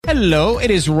Hello, it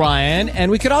is Ryan,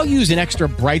 and we could all use an extra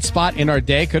bright spot in our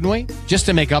day, couldn't we? Just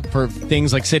to make up for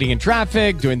things like sitting in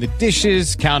traffic, doing the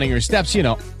dishes, counting your steps, you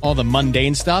know, all the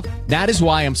mundane stuff. That is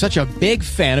why I'm such a big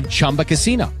fan of Chumba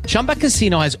Casino. Chumba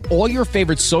Casino has all your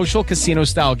favorite social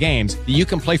casino-style games that you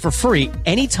can play for free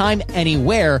anytime,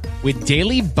 anywhere with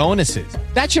daily bonuses.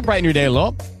 That should brighten your day a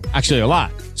little. Actually, a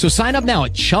lot. So sign up now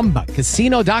at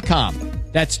ChumbaCasino.com.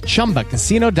 That's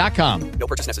ChumbaCasino.com. No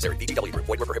purchase necessary. VGW Group.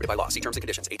 Void where prohibited by law. See terms and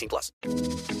conditions. 18+.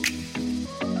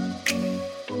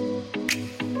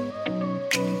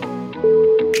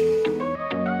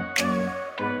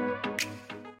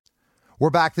 We're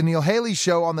back, the Neil Haley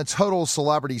Show on the Total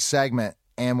Celebrity segment.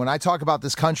 And when I talk about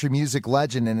this country music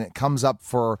legend and it comes up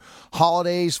for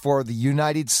holidays for the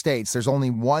United States, there's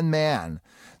only one man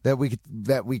that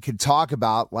we could talk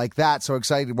about like that. So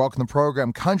excited to welcome the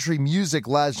program, country music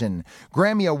legend,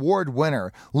 Grammy Award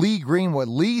winner, Lee Greenwood.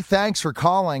 Lee, thanks for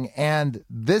calling. And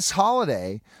this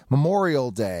holiday, Memorial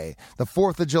Day, the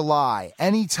 4th of July,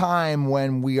 any time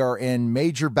when we are in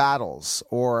major battles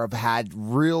or have had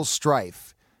real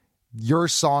strife, your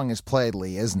song is played,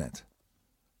 Lee, isn't it?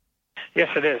 Yes,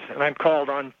 it is, and I'm called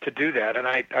on to do that, and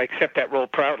I accept that role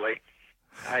proudly.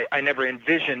 I never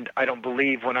envisioned, I don't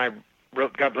believe, when I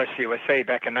wrote God Bless the USA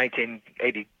back in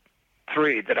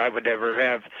 1983, that I would ever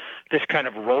have this kind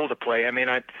of role to play. I mean,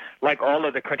 like all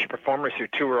of the country performers who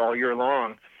tour all year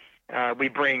long, we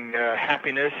bring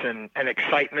happiness and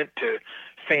excitement to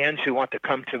fans who want to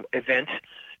come to events.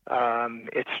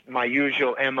 It's my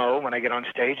usual MO when I get on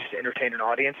stage is to entertain an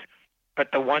audience.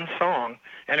 But the one song,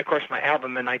 and of course my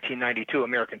album in 1992,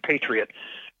 American Patriot,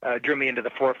 drew me into the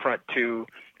forefront to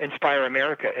inspire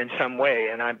America in some way.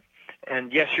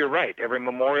 And yes, you're right. Every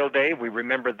Memorial Day, we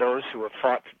remember those who have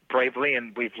fought bravely,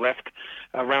 and we've left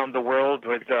around the world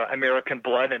with American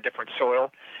blood and different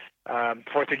soil.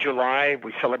 4th of July,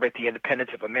 we celebrate the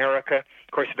independence of America.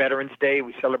 Of course, Veterans Day,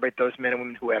 we celebrate those men and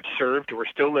women who have served, who are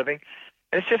still living.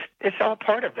 And it's all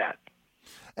part of that.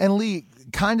 And Lee,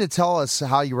 kind of tell us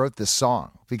how you wrote this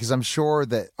song, because I'm sure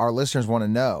that our listeners want to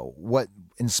know what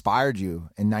inspired you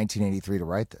in 1983 to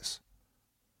write this.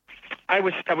 I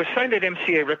was signed at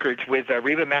MCA Records with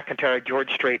Reba McEntire,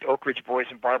 George Strait, Oak Ridge Boys,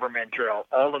 and Barbara Mandrell,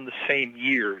 all in the same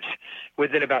years,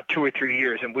 within about 2 or 3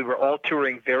 years, and we were all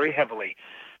touring very heavily,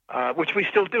 which we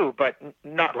still do, but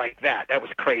not like that. That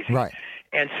was crazy. Right.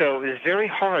 And so it was very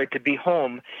hard to be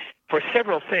home for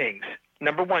several things.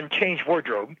 Number one, change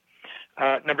wardrobe.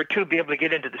 Number two, be able to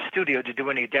get into the studio to do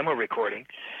any demo recording.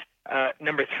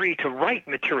 Number three, to write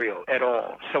material at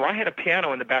all. So I had a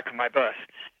piano in the back of my bus,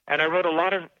 and I wrote a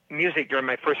lot of music during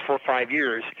my first 4 or 5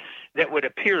 years that would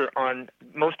appear on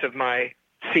most of my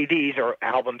CDs, or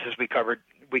albums as we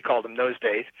called them those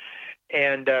days.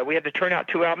 And we had to turn out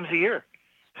 2 albums a year.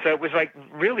 So it was like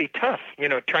really tough,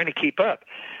 trying to keep up.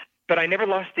 But I never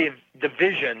lost the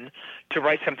vision to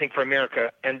write something for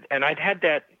America, and I'd had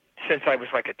that since I was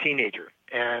like a teenager.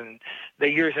 And the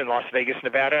years in Las Vegas,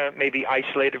 Nevada, maybe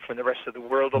isolated from the rest of the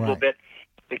world a little bit,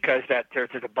 because there's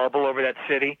a bubble over that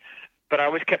city. But I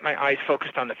always kept my eyes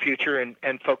focused on the future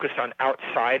and focused on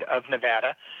outside of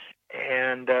Nevada.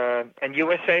 And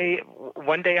USA,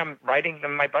 one day I'm riding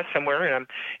in my bus somewhere,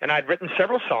 and I'd written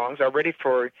several songs already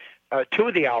for 2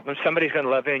 of the albums, Somebody's Gonna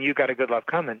Love You and You Got a Good Love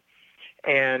Coming,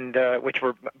 and which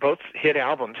were both hit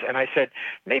albums. And I said,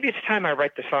 maybe it's time I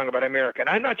write the song about America. And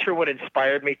I'm not sure what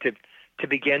inspired me to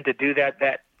begin to do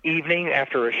that evening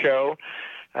after a show,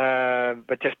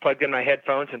 but just plugged in my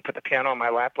headphones and put the piano on my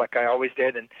lap like I always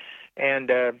did, and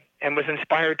was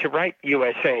inspired to write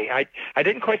USA. I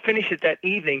didn't quite finish it that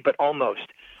evening, but almost.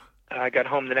 I got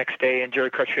home the next day, and Jerry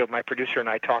Crutchfield, my producer, and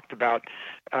I talked about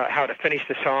how to finish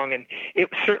the song, and it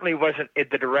certainly wasn't in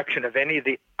the direction of any of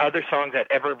the other songs I'd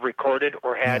ever recorded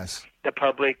or had the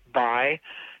public buy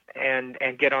and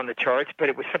get on the charts, but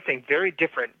it was something very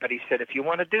different. But he said, if you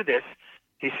want to do this,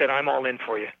 he said, I'm all in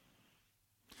for you.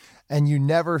 And you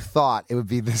never thought it would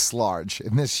be this large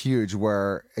and this huge,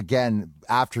 where, again,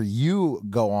 after you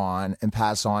go on and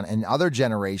pass on, and other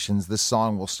generations, this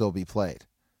song will still be played.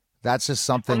 That's just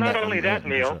something. Well, not only that,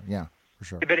 Neil. Sure. Yeah, for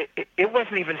sure. But it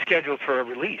wasn't even scheduled for a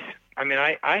release. I mean,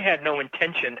 I had no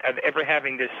intention of ever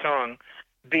having this song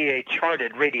be a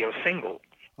charted radio single.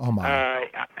 Oh, my.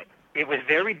 It was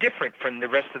very different from the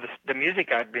rest of the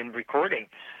music I'd been recording.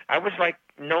 I was like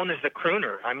known as the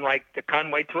crooner. I'm like the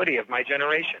Conway Twitty of my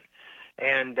generation.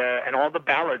 And all the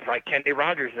ballads like Kenny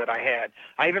Rogers that I had.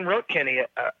 I even wrote Kenny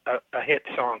a hit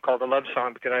song called The Love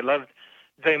Song, because I loved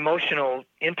the emotional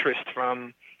interest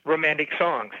from romantic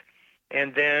songs.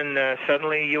 And then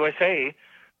suddenly USA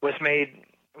was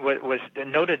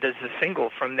noted as the single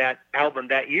from that album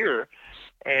that year,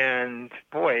 and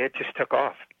boy, it just took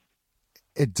off.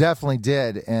 It definitely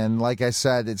did. And like I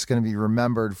said, it's going to be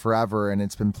remembered forever. And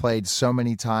it's been played so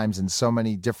many times in so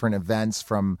many different events,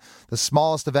 from the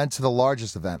smallest event to the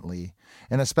largest event, Lee.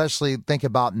 And especially think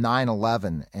about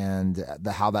 9/11 and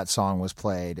how that song was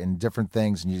played and different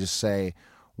things. And you just say,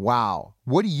 wow,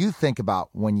 what do you think about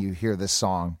when you hear this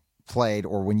song played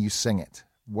or when you sing it?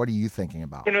 What are you thinking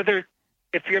about?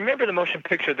 If you remember the motion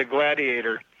picture, The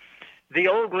Gladiator, the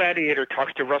old gladiator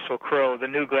talks to Russell Crowe, the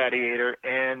new gladiator,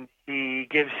 and he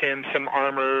gives him some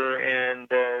armor and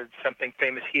something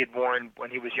famous he had worn when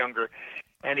he was younger.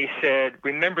 And he said,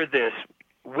 remember this,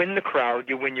 win the crowd,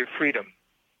 you win your freedom.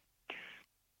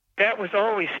 That was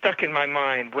always stuck in my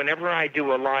mind whenever I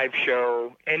do a live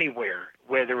show anywhere,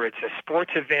 whether it's a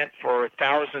sports event for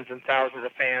thousands and thousands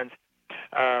of fans,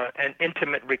 an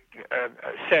intimate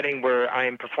setting where I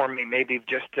am performing maybe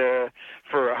just for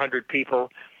 100 people,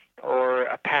 or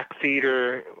a packed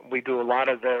theater. We do a lot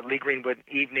of the Lee Greenwood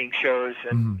evening shows,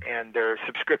 and their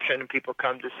subscription, and people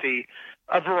come to see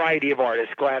a variety of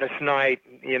artists, Gladys Knight,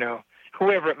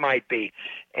 whoever it might be.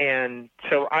 And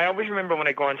so I always remember when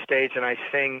I go on stage and I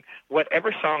sing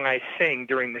whatever song I sing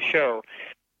during the show,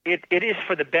 it is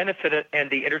for the benefit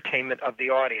and the entertainment of the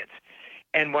audience.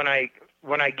 And when I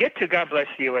get to God Bless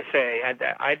the USA,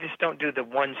 I just don't do the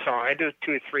one song. I do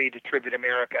 2 or 3 to tribute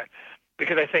America,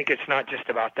 because I think it's not just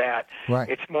about that. Right.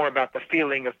 It's more about the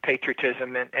feeling of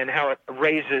patriotism and how it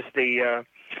raises the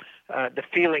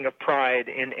feeling of pride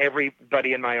in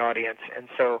everybody in my audience. And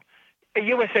so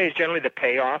USA is generally the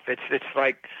payoff. It's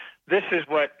like, this is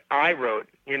what I wrote.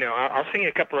 I'll sing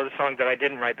a couple of the songs that I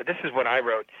didn't write, but this is what I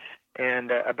wrote,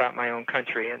 and about my own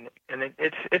country. And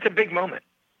it's a big moment.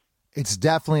 It's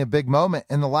definitely a big moment.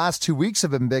 And the last 2 weeks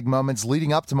have been big moments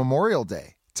leading up to Memorial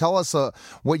Day. Tell us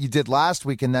what you did last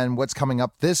week and then what's coming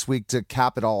up this week to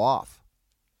cap it all off.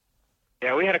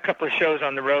 Yeah, we had a couple of shows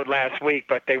on the road last week,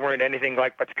 but they weren't anything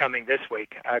like what's coming this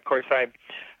week. Of course,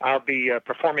 I'll be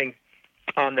performing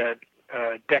on the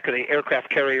deck of the aircraft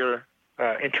carrier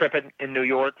Intrepid in New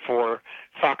York for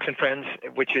Fox and Friends,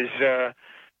 which is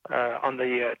on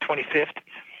the 25th.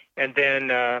 And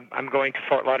then I'm going to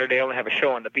Fort Lauderdale and have a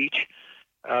show on the beach.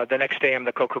 The next day I'm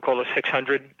the Coca-Cola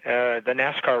 600, the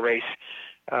NASCAR race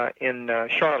in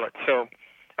Charlotte. So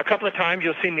a couple of times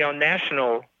you'll see me on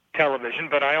national television,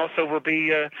 but I also will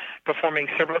be performing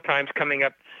several times coming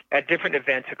up at different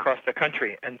events across the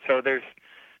country. And so there's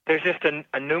just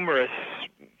a numerous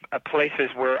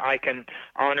places where I can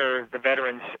honor the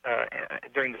veterans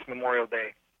during this Memorial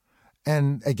Day.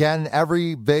 And again,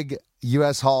 every big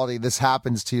U.S. holiday, this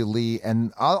happens to you, Lee.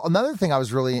 And another thing I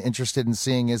was really interested in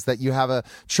seeing is that you have a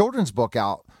children's book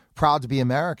out, Proud to be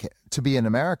American, to be an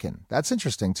American. That's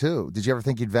interesting too. Did you ever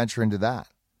think you'd venture into that?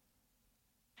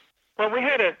 Well, we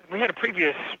had a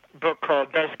previous book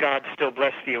called Does God Still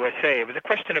Bless the USA? It was a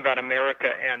question about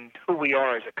America and who we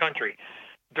are as a country.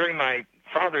 During my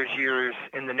father's years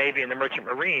in the Navy and the Merchant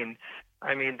Marine,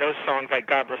 I mean, those songs like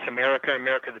God Bless America,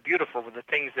 America the Beautiful were the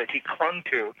things that he clung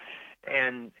to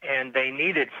and they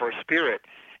needed for spirit.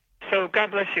 So God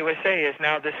Bless USA is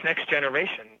now this next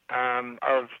generation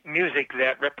of music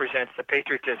that represents the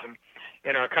patriotism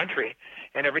in our country.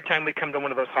 And every time we come to one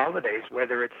of those holidays,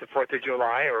 whether it's the 4th of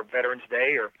July or Veterans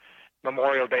Day or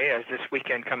Memorial Day, as this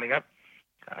weekend coming up,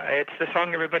 it's the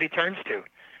song everybody turns to.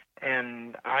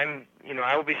 And I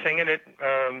will be singing it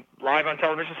live on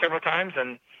television several times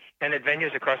and at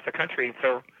venues across the country.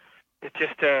 So it's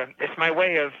just it's my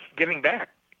way of giving back.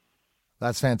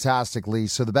 That's fantastic, Lee.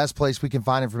 So the best place we can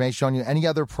find information on you, any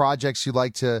other projects you'd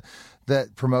like to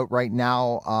promote right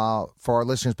now for our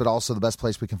listeners, but also the best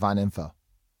place we can find info?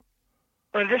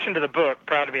 Well, in addition to the book,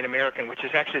 Proud to be an American, which is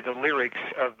actually the lyrics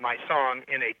of my song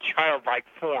in a childlike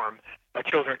form, a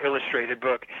children illustrated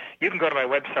book, you can go to my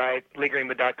website,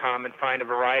 leegreenwood.com, and find a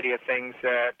variety of things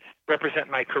that represent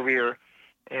my career.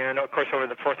 And, of course, over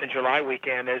the 4th of July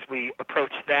weekend, as we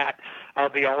approach that, I'll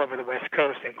be all over the West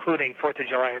Coast, including 4th of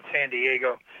July in San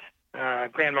Diego,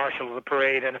 Grand Marshal of the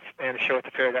Parade, and a show at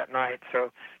the fair that night.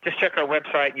 So just check our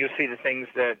website, and you'll see the things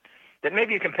that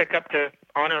maybe you can pick up to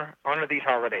honor these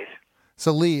holidays.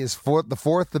 So, Lee, is the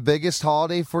 4th the biggest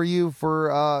holiday for you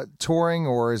for touring,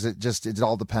 or is it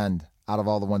all depend out of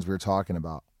all the ones we were talking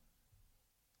about?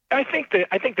 I think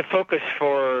the focus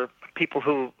for people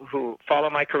who follow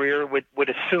my career would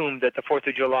assume that the 4th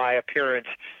of July appearance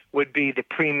would be the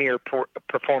premier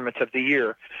performance of the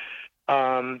year.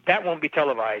 That won't be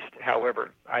televised,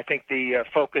 however. I think the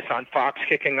focus on Fox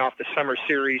kicking off the summer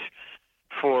series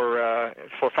for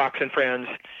Fox and Friends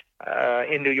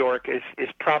in New York is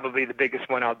probably the biggest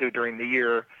one I'll do during the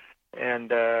year,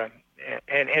 and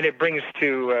it brings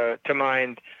to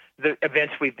mind the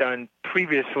events we've done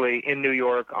previously in New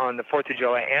York on the 4th of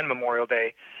July and Memorial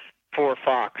Day for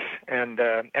Fox, and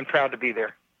proud to be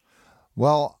there.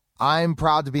 Well, I'm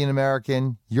proud to be an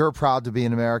American. You're proud to be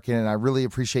an American, and I really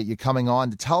appreciate you coming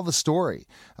on to tell the story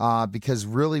because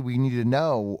really we need to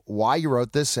know why you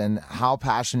wrote this and how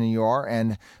passionate you are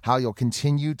and how you'll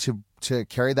continue to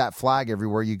carry that flag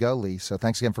everywhere you go, Lee. So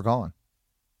thanks again for calling.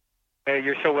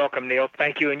 You're so welcome, Neil.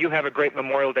 Thank you, and you have a great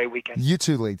Memorial Day weekend. You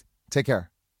too, Lee. Take care.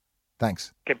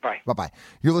 Thanks. Goodbye. Bye-bye.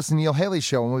 You're listening to Neil Haley's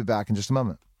show, and we'll be back in just a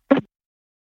moment.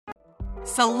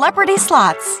 Celebrity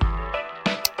Slots.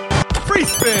 Free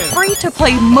spin. Free to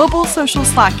play mobile social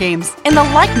slot games in the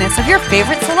likeness of your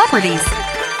favorite celebrities.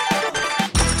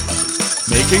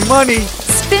 Making money.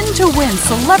 Spin to win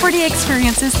celebrity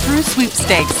experiences through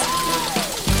sweepstakes.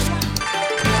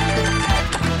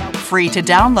 Free to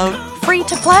download, free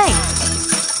to play.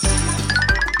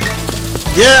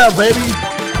 Yeah, baby.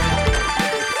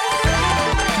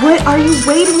 What are you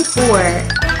waiting for?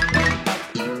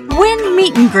 Win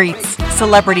meet and greets,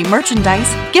 celebrity merchandise,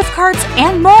 gift cards,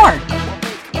 and more.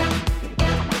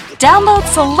 Download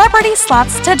Celebrity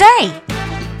Slots today.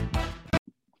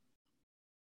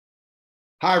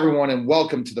 Hi, everyone, and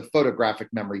welcome to the Photographic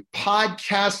Memory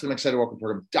podcast. I'm excited to welcome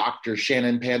to Dr.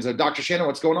 Shannon Panzo. Dr. Shannon,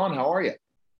 what's going on? How are you?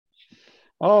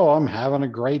 Oh, I'm having a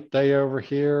great day over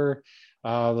here.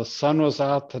 The sun was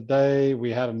out today.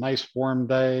 We had a nice warm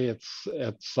day. It's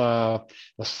the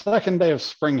second day of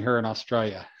spring here in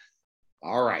Australia.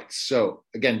 All right. So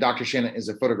again, Dr. Shannon is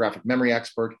a photographic memory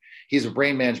expert. He's a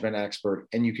brain management expert,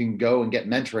 and you can go and get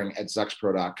mentoring at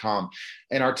zuxpro.com.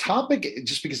 And our topic,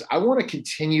 just because I want to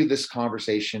continue this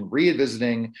conversation,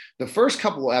 revisiting the first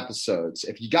couple of episodes.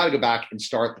 If you got to go back and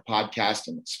start the podcast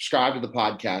and subscribe to the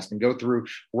podcast and go through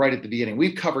right at the beginning,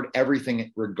 we've covered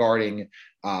everything regarding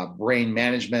brain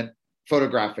management,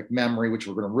 photographic memory, which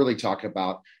we're going to really talk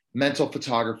about, mental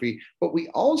photography, but we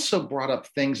also brought up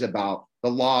things about the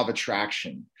law of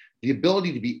attraction, the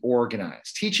ability to be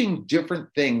organized, teaching different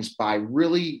things by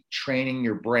really training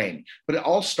your brain. But it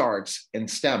all starts and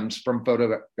stems from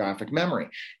photographic memory.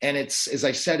 And it's, as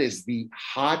I said, is the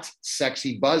hot,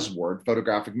 sexy buzzword,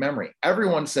 photographic memory.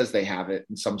 Everyone says they have it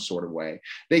in some sort of way.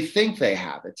 They think they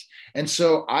have it. And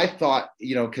so I thought,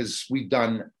 because we've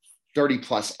done 30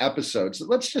 plus episodes,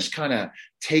 let's just kind of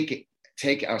take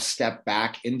a step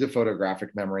back into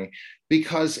photographic memory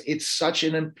because it's such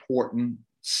an important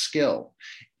skill.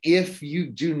 If you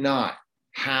do not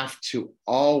have to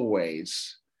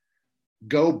always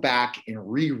go back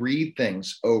and reread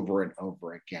things over and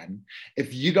over again,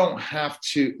 if you don't have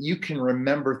to, you can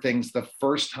remember things the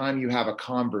first time you have a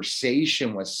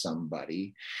conversation with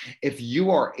somebody, if you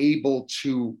are able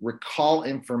to recall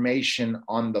information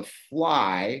on the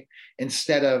fly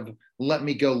instead of let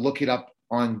me go look it up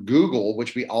on Google,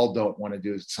 which we all don't want to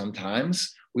do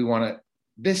sometimes.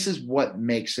 This is what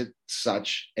makes it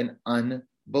such an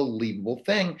unbelievable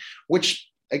thing, which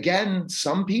again,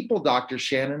 some people, Dr.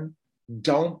 Shannon,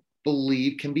 don't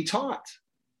believe can be taught.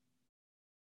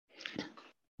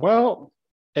 Well,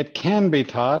 it can be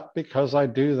taught because I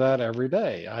do that every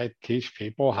day. I teach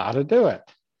people how to do it.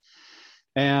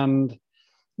 And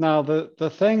now the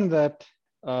thing that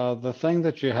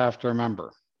you have to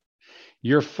remember,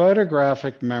 your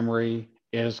photographic memory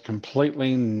is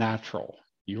completely natural.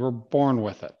 You were born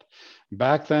with it.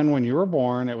 Back then, when you were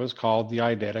born, it was called the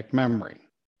eidetic memory.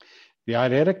 The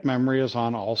eidetic memory is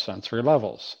on all sensory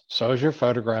levels. So is your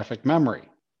photographic memory.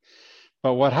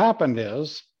 But what happened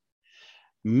is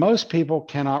most people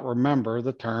cannot remember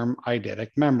the term eidetic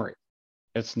memory.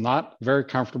 It's not very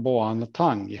comfortable on the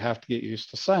tongue. You have to get used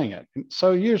to saying it.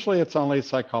 So usually it's only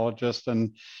psychologists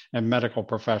and medical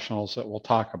professionals that will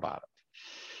talk about it.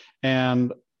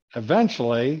 And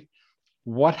eventually,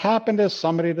 what happened is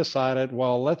somebody decided,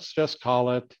 well, let's just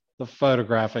call it the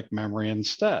photographic memory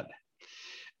instead.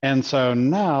 And so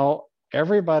now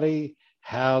everybody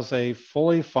has a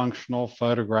fully functional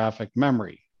photographic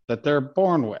memory that they're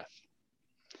born with.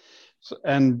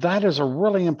 And that is a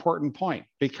really important point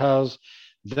because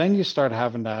then you start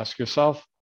having to ask yourself,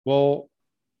 well,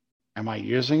 am I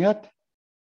using it?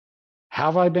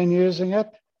 Have I been using it?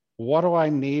 What do I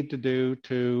need to do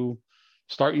to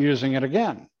start using it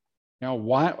again?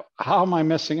 How am I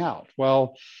missing out?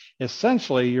 Well,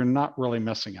 essentially, you're not really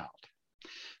missing out.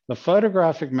 The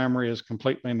photographic memory is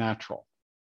completely natural.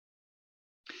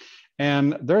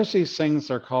 And there's these things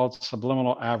that are called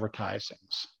subliminal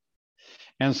advertisings.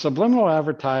 And subliminal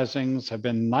advertisings have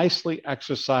been nicely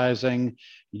exercising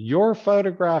your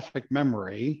photographic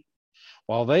memory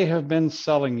while they have been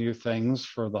selling you things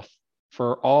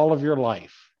for all of your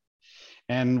life.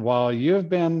 And while you've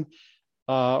been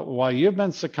while you've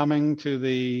been succumbing to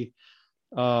the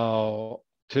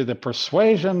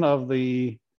persuasion of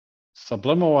the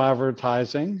subliminal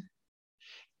advertising,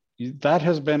 that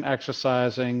has been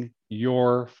exercising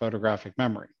your photographic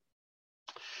memory.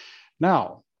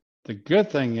 Now, the good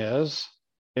thing is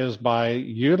by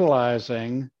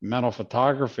utilizing mental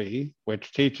photography,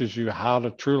 which teaches you how to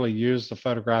truly use the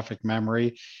photographic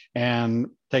memory and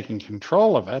taking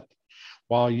control of it,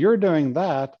 while you're doing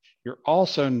that, you're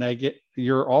also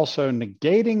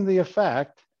negating the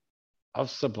effect of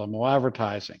subliminal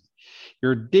advertising.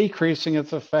 You're decreasing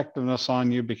its effectiveness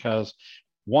on you because,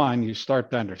 one, you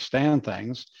start to understand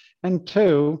things, and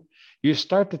two, you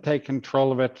start to take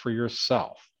control of it for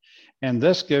yourself. And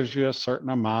this gives you a certain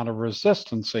amount of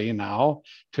resistancy now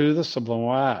to the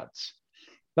subliminal ads.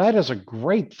 That is a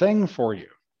great thing for you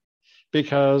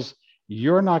because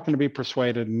you're not going to be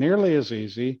persuaded nearly as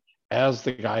easy as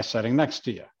the guy sitting next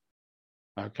to you.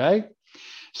 Okay?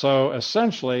 So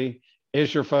essentially,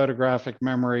 is your photographic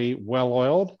memory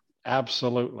well-oiled?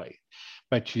 Absolutely.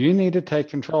 But you need to take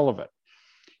control of it.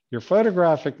 Your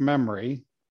photographic memory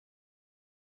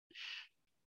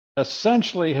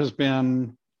essentially has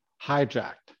been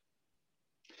hijacked.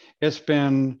 It's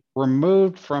been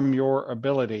removed from your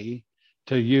ability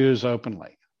to use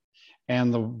openly.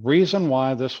 And the reason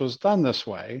why this was done this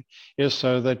way is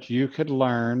so that you could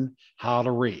learn how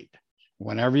to read.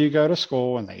 Whenever you go to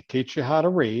school and they teach you how to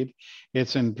read,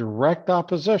 it's in direct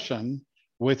opposition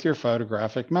with your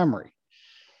photographic memory.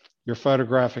 Your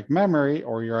photographic memory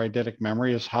or your eidetic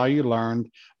memory is how you learned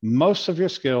most of your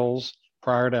skills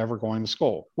prior to ever going to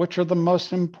school, which are the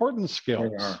most important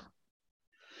skills.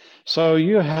 So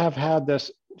you have had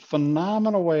this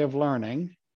phenomenal way of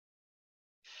learning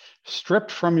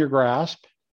stripped from your grasp,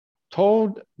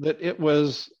 told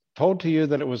to you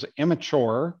that it was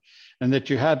immature and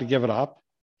that you had to give it up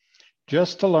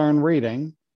just to learn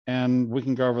reading. And we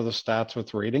can go over the stats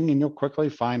with reading, and you'll quickly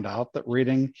find out that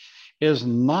reading is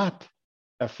not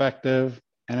effective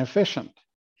and efficient.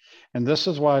 And this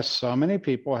is why so many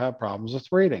people have problems with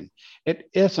reading. It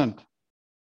isn't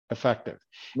effective.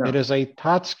 No. It is a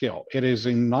taught skill.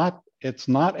 It's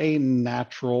not a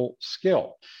natural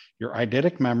skill. Your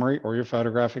eidetic memory or your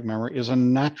photographic memory is a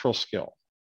natural skill.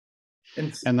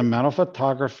 And the mental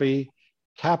photography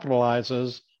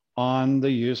capitalizes on the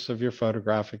use of your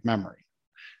photographic memory.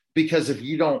 Because if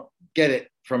you don't get it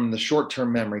from the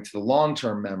short-term memory to the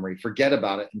long-term memory, forget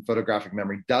about it, and photographic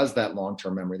memory does that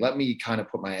long-term memory. Let me kind of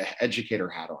put my educator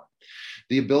hat on.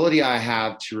 The ability I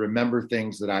have to remember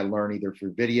things that I learn either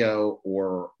through video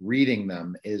or reading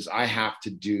them is I have to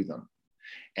do them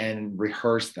and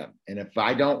rehearse them. And if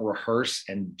I don't rehearse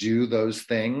and do those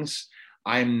things,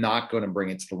 I'm not going to bring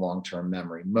it to the long-term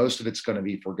memory. Most of it's going to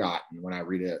be forgotten when I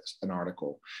read an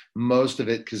article. Most of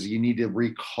it, because you need to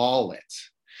recall it.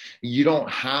 You don't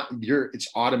have, it's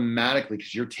automatically,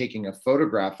 because you're taking a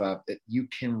photograph of it, you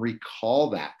can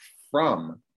recall that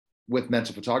with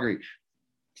mental photography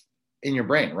in your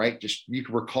brain, right? Just you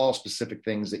can recall specific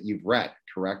things that you've read,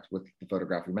 correct, with the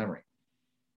photographic memory.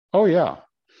 Oh yeah.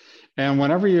 And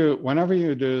whenever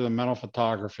you do the mental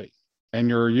photography and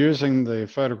you're using the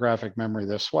photographic memory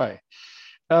this way,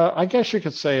 I guess you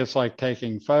could say it's like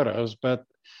taking photos, but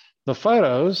the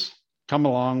photos come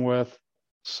along with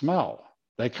smell.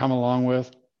 They come along with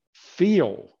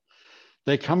feel.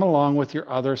 They come along with your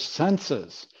other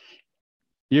senses.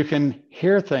 You can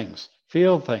hear things,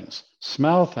 feel things,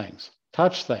 smell things,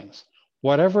 touch things.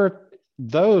 Whatever,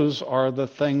 those are the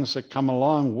things that come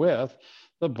along with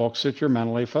the books that you're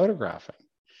mentally photographing.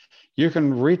 You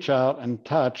can reach out and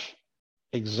touch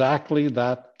exactly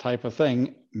that type of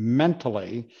thing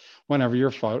mentally whenever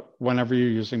you're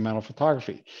using mental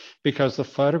photography, because the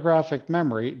photographic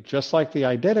memory, just like the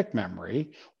eidetic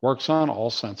memory, works on all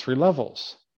sensory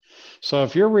levels. So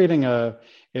if you're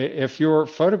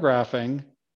photographing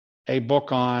a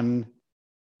book on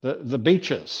the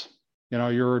beaches,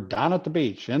 you're down at the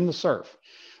beach in the surf,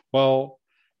 well,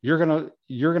 you're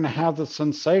gonna have the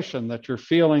sensation that you're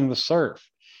feeling the surf.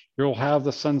 You'll have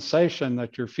the sensation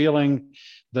that you're feeling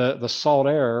the salt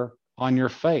air on your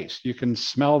face. You can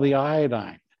smell the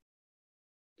iodine.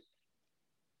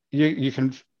 You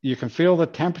can feel the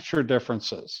temperature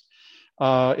differences.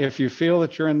 If you feel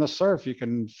that you're in the surf, you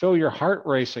can feel your heart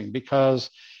racing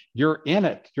because you're in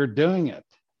it, you're doing it.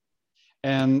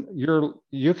 And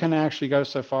you can actually go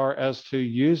so far as to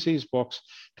use these books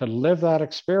to live that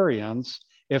experience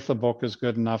if the book is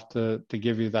good enough to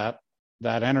give you that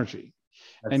energy.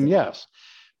 And yes,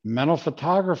 mental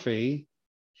photography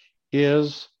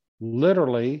is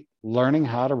literally learning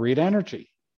how to read energy.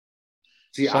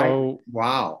 See,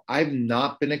 wow, I've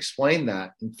not been explained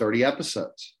that in 30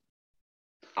 episodes.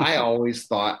 I always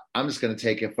thought I'm just going to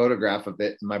take a photograph of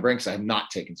it in my brain because I have not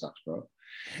taken Sux Pro,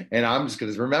 and I'm just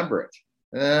going to remember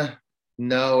it.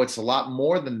 No, it's a lot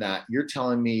more than that. You're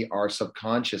telling me our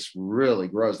subconscious really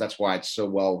grows. That's why it's so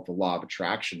well with the law of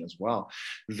attraction as well,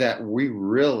 that we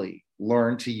really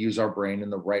learn to use our brain in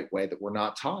the right way that we're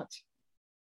not taught.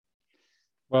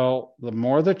 Well, the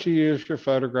more that you use your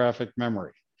photographic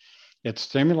memory, it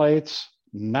stimulates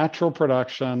natural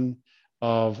production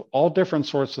of all different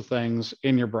sorts of things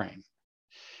in your brain.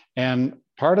 And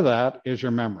part of that is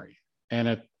your memory, and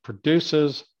it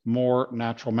produces more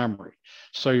natural memory.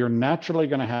 So you're naturally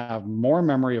going to have more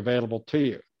memory available to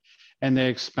you. And the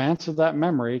expanse of that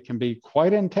memory can be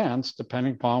quite intense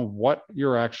depending upon what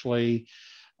you're actually,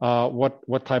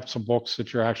 what types of books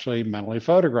that you're actually mentally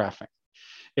photographing.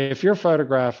 If you're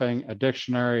photographing a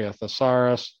dictionary, a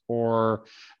thesaurus, or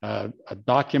a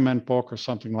document book or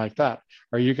something like that,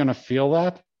 are you going to feel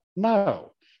that?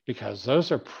 No, because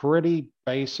those are pretty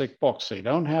basic books. They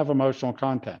don't have emotional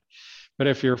content. But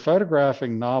if you're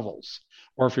photographing novels,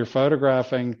 or if you're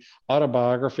photographing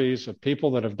autobiographies of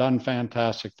people that have done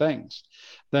fantastic things,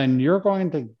 then you're going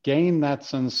to gain that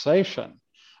sensation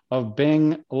of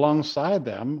being alongside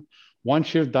them.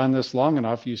 Once you've done this long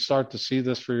enough, you start to see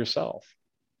this for yourself.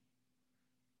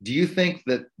 Do you think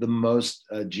that the most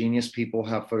genius people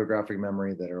have photographic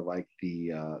memory, that are like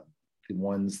the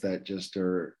ones that just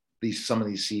are some of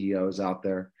these CEOs out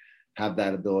there have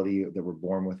that ability, that were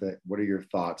born with it? What are your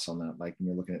thoughts on that? Like when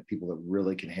you're looking at people that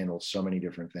really can handle so many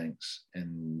different things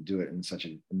and do it in such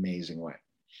an amazing way.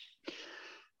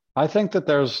 I think that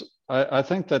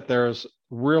there's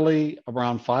really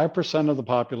around 5% of the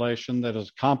population that is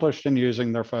accomplished in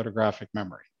using their photographic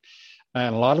memory.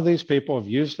 And a lot of these people have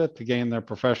used it to gain their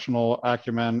professional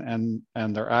acumen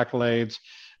and their accolades,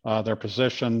 their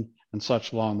position, and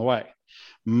such along the way.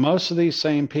 Most of these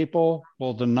same people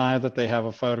will deny that they have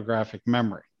a photographic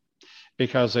memory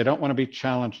because they don't want to be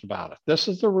challenged about it. This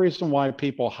is the reason why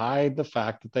people hide the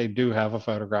fact that they do have a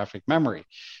photographic memory,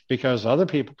 because other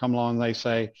people come along and they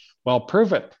say, well,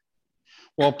 prove it.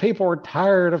 Well, people are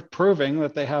tired of proving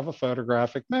that they have a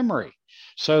photographic memory.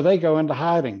 So they go into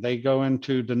hiding. They go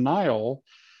into denial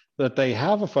that they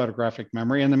have a photographic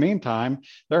memory. In the meantime,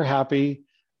 they're happy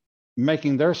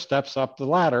making their steps up the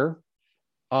ladder,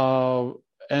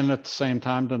 and at the same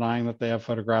time denying that they have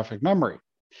photographic memory.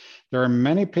 There are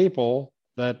many people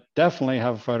that definitely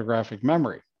have a photographic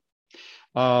memory.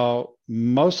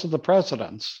 Most of the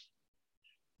presidents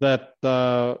in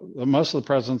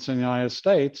the United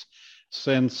States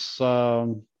since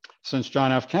John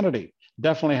F. Kennedy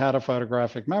definitely had a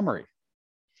photographic memory.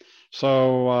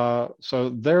 So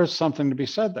there's something to be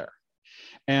said there.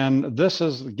 And this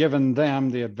has given them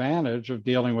the advantage of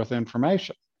dealing with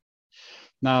information.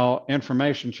 Now,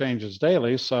 information changes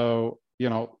daily. So,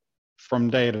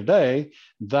 from day to day,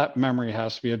 that memory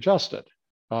has to be adjusted,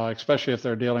 especially if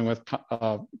they're dealing with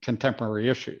contemporary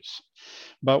issues.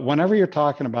 But whenever you're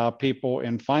talking about people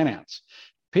in finance,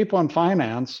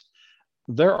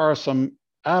 there are some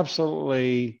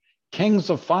absolutely kings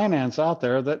of finance out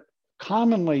there that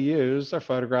commonly use their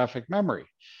photographic memory,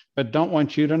 but don't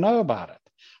want you to know about it.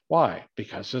 Why?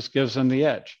 Because this gives them the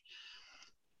edge.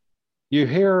 You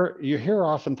hear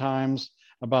oftentimes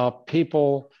about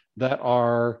people that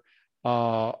are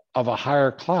of a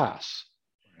higher class,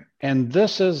 and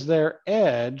this is their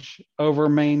edge over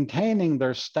maintaining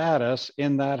their status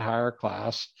in that higher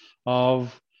class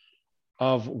of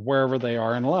wherever they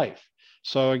are in life.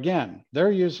 So again,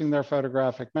 they're using their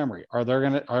photographic memory. Are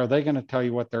they going to tell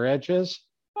you what their edge is?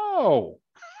 No.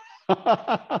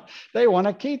 They want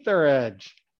to keep their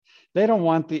edge. They don't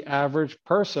want the average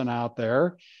person out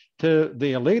there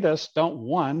the elitists don't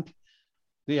want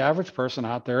the average person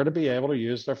out there to be able to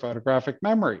use their photographic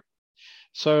memory.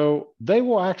 So they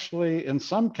will actually, in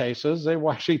some cases, they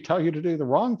will actually tell you to do the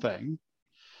wrong thing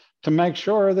to make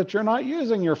sure that you're not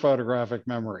using your photographic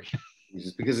memory.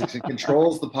 Because it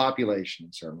controls the population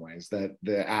in certain ways, that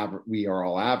we are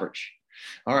all average.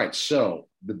 All right. So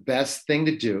the best thing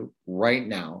to do right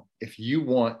now, if you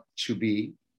want to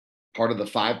be part of the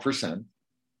 5%,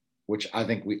 which I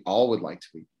think we all would like to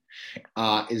be,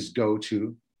 is go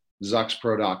to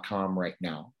zuxpro.com right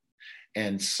now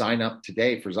and sign up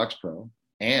today for ZuxPro,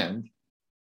 and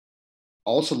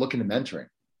also look into mentoring,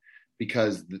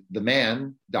 because the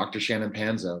man, Dr. Shannon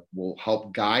Panzo, will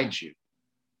help guide you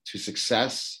to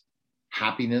success,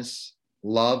 happiness,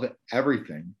 love,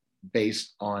 everything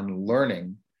based on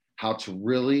learning how to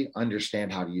really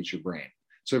understand how to use your brain.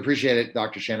 So appreciate it,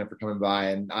 Dr. Shannon, for coming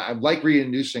by. And I like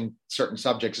reintroducing certain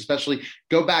subjects, especially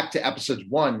go back to episodes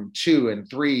 1, 2, and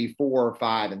 3, 4,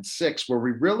 5, and 6, where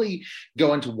we really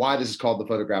go into why this is called the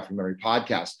Photographic Memory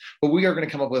Podcast. But we are going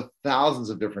to come up with thousands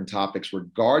of different topics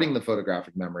regarding the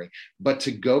photographic memory. But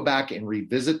to go back and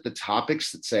revisit the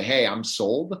topics that say, hey, I'm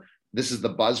sold. This is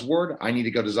the buzzword. I need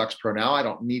to go to Zux Pro now. I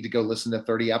don't need to go listen to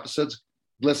 30 episodes.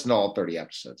 Listen to all 30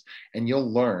 episodes, and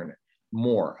you'll learn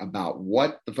more about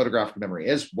what the photographic memory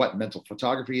is, what mental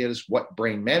photography is, what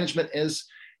brain management is,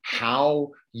 how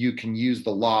you can use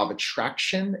the law of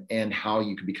attraction, and how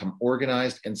you can become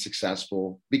organized and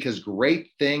successful, because great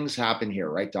things happen here,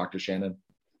 right, Dr. Shannon?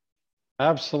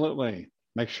 Absolutely.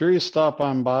 Make sure you stop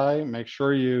on by. Make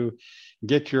sure you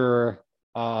get your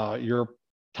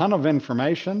ton of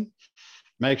information.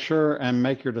 Make sure and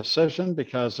make your decision,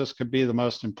 because this could be the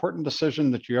most important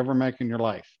decision that you ever make in your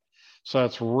life. So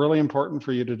it's really important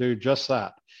for you to do just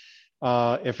that.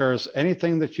 If there's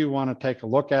anything that you want to take a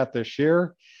look at this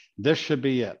year, this should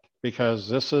be it, because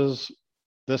this is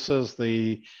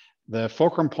the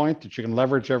fulcrum point that you can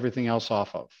leverage everything else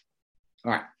off of.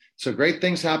 All right. So great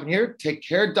things happen here. Take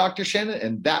care, Dr. Shannon.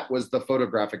 And that was the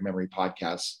Photographic Memory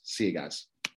Podcast. See you guys.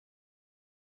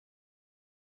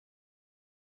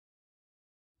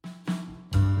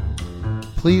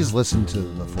 Please listen to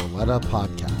the Forletta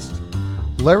podcast.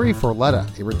 Larry Forletta,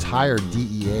 a retired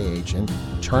DEA agent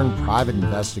turned private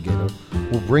investigator,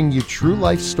 will bring you true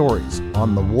life stories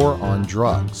on the war on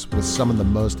drugs with some of the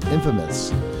most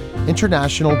infamous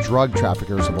international drug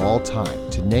traffickers of all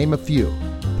time. To name a few: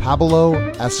 Pablo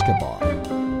Escobar,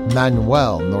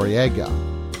 Manuel Noriega,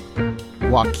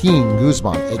 Joaquin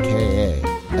Guzman, aka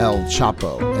El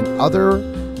Chapo, and other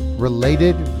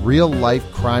related real-life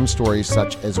crime stories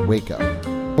such as Waco.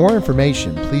 For more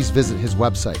information, please visit his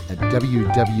website at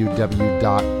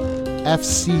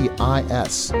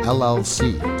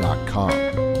www.fcisllc.com.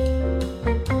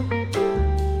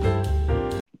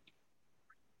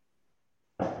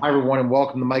 Hi, everyone, and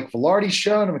welcome to the Mike Vilardi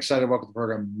Show. And I'm excited to welcome to the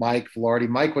program Mike Vilardi.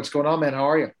 Mike, what's going on, man? How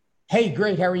are you? Hey,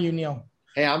 great. How are you, Neil?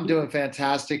 Hey, I'm doing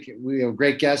fantastic. We have a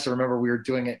great guest. I remember we were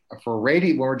doing it for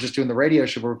radio when we were just doing the radio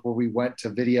show before we went to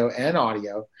video and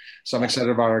audio. So I'm excited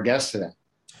about our guest today.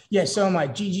 Yeah, so am I.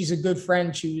 Gigi's a good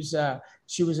friend. She was a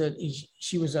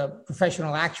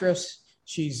professional actress.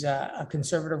 She's a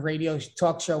conservative radio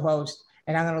talk show host.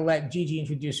 And I'm going to let Gigi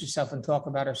introduce herself and talk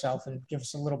about herself and give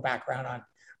us a little background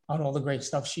on all the great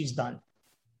stuff she's done.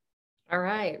 All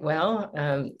right. Well,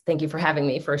 thank you for having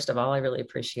me. First of all, I really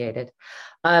appreciate it.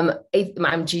 I'm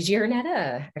Gigi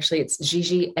Erneta. Actually, it's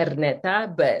Gigi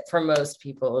Erneta, but for most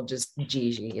people, just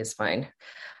Gigi is fine.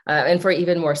 And for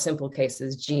even more simple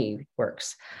cases, G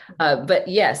works. But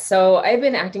yes, so I've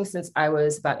been acting since I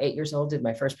was about 8 years old. Did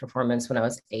my first performance when I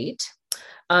was 8.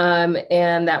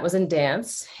 And that was in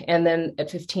dance. And then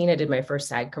at 15, I did my first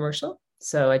SAG commercial.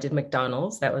 So I did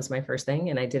McDonald's. That was my first thing.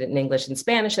 And I did it in English and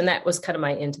Spanish. And that was kind of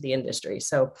my into the industry.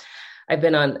 So I've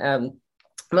been on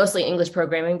mostly English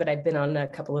programming, but I've been on a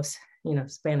couple of,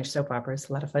 Spanish soap operas,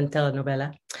 a lot of fun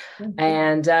telenovela. Mm-hmm.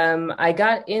 And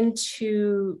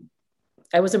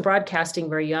I was in broadcasting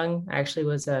very young. I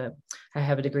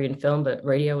have a degree in film, but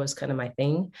radio was kind of my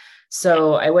thing.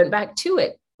 So I went back to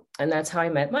it. And that's how I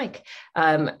met Mike.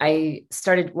 I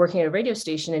started working at a radio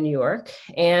station in New York,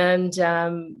 and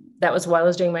that was while I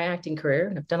was doing my acting career.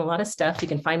 And I've done a lot of stuff. You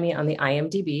can find me on the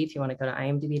IMDb if you want to go to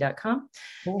imdb.com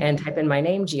and type in my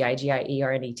name,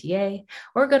 Gigierneta,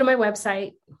 or go to my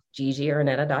website,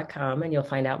 gigierneta.com, and you'll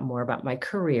find out more about my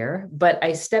career. But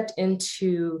I stepped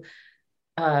into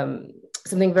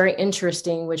something very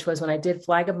interesting, which was when I did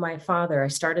Flag of My Father. I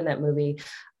starred in that movie.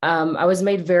 I was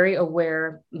made very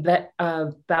aware that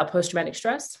about post-traumatic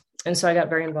stress. And so I got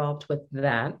very involved with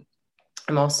that.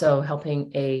 I'm also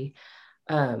helping a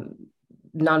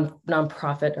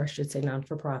non-for-profit,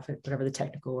 whatever the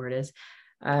technical word is,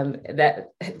 that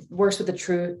works with the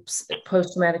troops,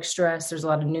 post-traumatic stress. There's a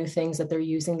lot of new things that they're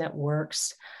using that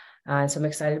works. So I'm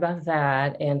excited about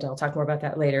that. And I'll talk more about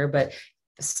that later. But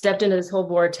stepped into this whole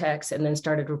vortex and then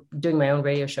started doing my own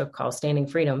radio show called Standing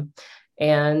Freedom.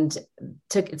 And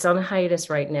it's on a hiatus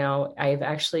right now. I've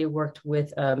actually worked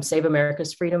with Save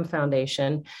America's Freedom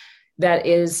Foundation.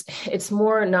 It's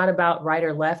more not about right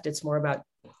or left. It's more about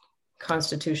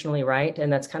constitutionally right.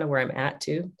 And that's kind of where I'm at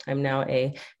too. I'm now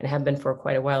and have been for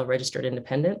quite a while, registered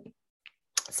independent,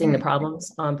 seeing the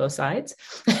problems on both sides.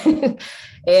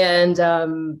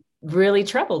 And really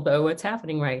troubled by what's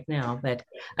happening right now. But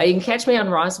you can catch me on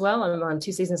Roswell. I'm on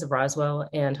 2 seasons of Roswell,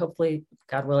 and hopefully,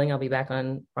 God willing, I'll be back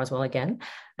on Roswell again.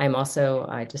 I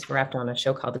just wrapped on a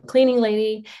show called The Cleaning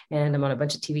Lady, and I'm on a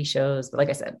bunch of TV shows. But like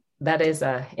I said, that is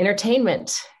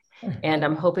entertainment. And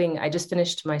I'm hoping, I just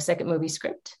finished my second movie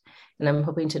script, and I'm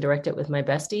hoping to direct it with my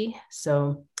bestie.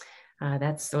 So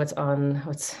that's what's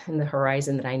in the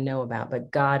horizon that I know about.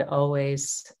 But God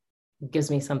always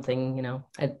gives me something,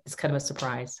 it's kind of a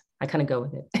surprise. I kind of go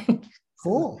with it.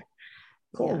 Cool.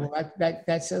 Yeah. Well,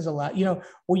 that says a lot.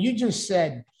 What you just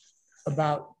said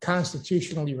about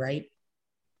constitutionally right.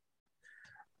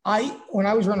 When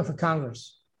I was running for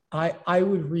Congress, I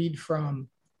would read from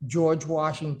George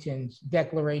Washington's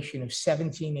Declaration of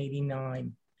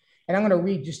 1789. And I'm going to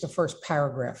read just the first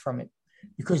paragraph from it,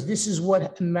 because this is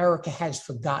what America has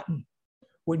forgotten,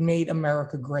 what made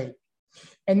America great.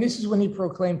 And this is when he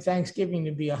proclaimed Thanksgiving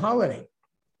to be a holiday.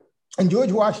 And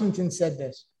George Washington said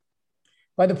this: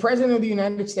 by the President of the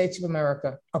United States of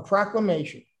America, a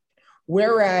proclamation,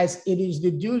 whereas it is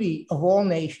the duty of all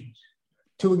nations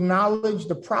to acknowledge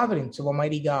the providence of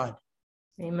Almighty God.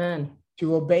 Amen.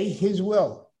 To obey his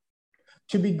will,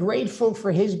 to be grateful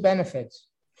for his benefits,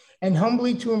 and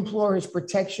humbly to implore his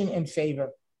protection and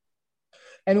favor.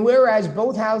 And whereas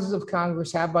both houses of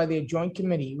Congress have by their joint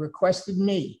committee requested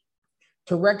me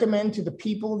to recommend to the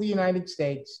people of the United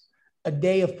States a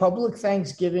day of public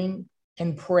thanksgiving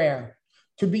and prayer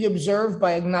to be observed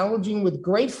by acknowledging with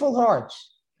grateful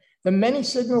hearts the many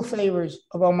signal favors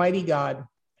of Almighty God,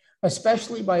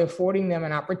 especially by affording them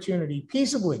an opportunity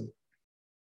peaceably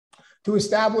to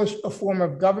establish a form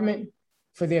of government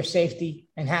for their safety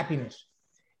and happiness.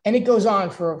 And it goes on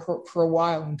for a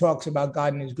while and talks about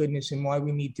God and his goodness and why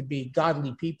we need to be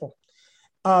godly people.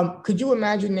 Could you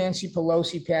imagine Nancy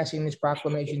Pelosi passing this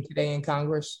proclamation today in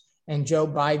Congress and Joe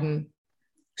Biden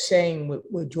saying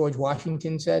what George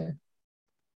Washington said?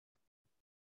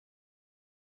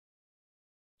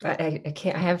 I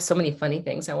can't. I have so many funny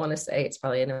things I want to say. It's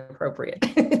probably inappropriate.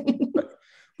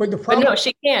 but the problem, but no,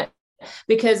 she can't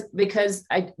because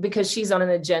she's on an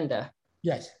agenda.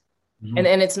 Yes. Mm-hmm.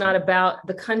 And it's not about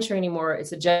the country anymore.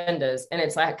 It's agendas. And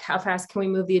it's like, how fast can we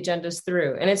move the agendas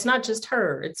through? And it's not just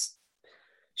her.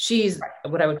 She's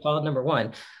what I would call number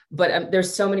one. But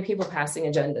there's so many people passing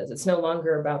agendas. It's no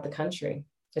longer about the country.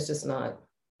 It's just not.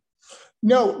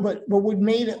 No, but what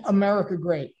made America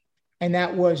great, and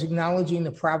that was acknowledging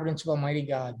the providence of Almighty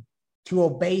God, to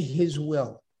obey his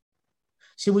will.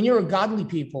 See, when you're a godly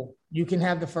people, you can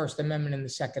have the First Amendment and the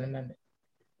Second Amendment.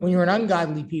 When you're an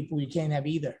ungodly people, you can't have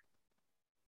either.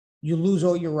 You lose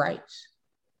all your rights.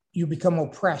 You become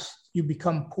oppressed. You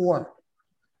become poor.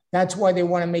 That's why they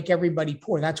want to make everybody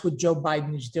poor. That's what Joe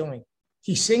Biden is doing.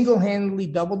 He single-handedly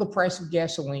doubled the price of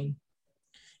gasoline,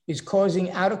 is causing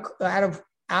out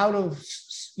of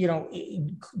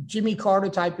Jimmy Carter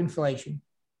type inflation.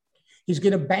 He's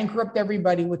going to bankrupt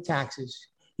everybody with taxes.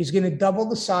 He's going to double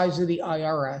the size of the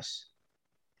IRS.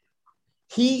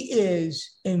 He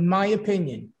is, in my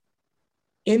opinion,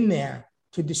 in there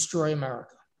to destroy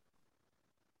America.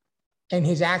 And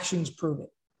his actions prove it.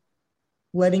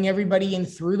 Letting everybody in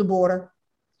through the border,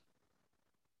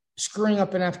 screwing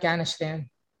up in Afghanistan,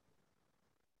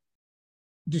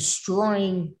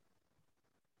 destroying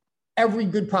every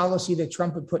good policy that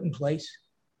Trump had put in place,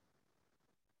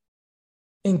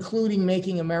 including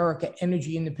making America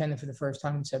energy independent for the first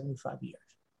time in 75 years.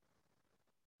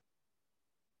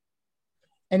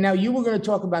 And now you were going to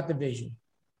talk about the vision.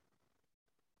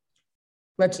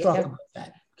 Let's talk about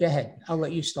that. Go ahead. I'll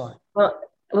let you start.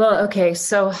 Well, okay.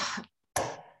 So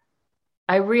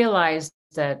I realized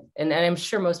that, and I'm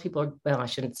sure most people are, well, I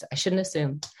shouldn't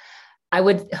assume. I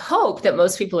would hope that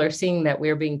most people are seeing that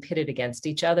we're being pitted against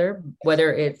each other,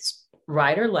 whether it's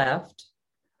right or left,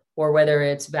 or whether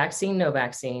it's vaccine, no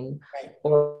vaccine, right,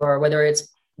 or whether it's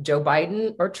Joe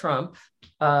Biden or Trump,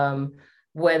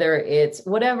 whether it's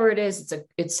whatever it is,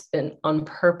 it's on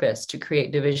purpose to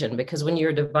create division, because when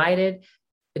you're divided,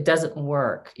 it doesn't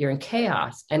work. You're in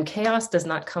chaos, and chaos does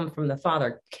not come from the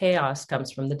Father. Chaos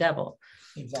comes from the devil.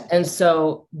 Exactly. And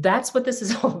so that's what this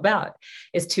is all about,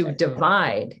 is to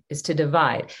divide.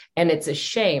 And it's a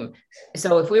shame.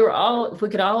 So if we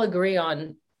could all agree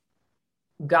on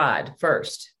God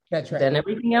first, that's right, then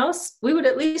everything else, we would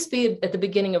at least be at the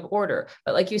beginning of order.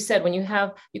 But like you said,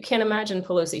 you can't imagine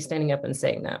Pelosi standing up and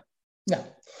saying that. No.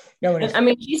 I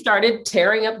mean, she started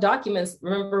tearing up documents.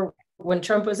 Remember when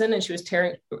Trump was in and she was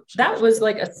tearing, that was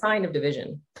like a sign of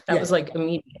division. That was like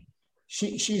immediate.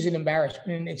 She's an embarrassment.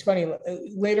 And it's funny,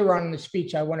 later on in the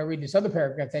speech, I want to read this other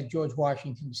paragraph that George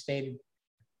Washington stated.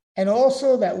 And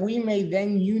also that we may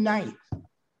then unite,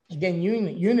 again,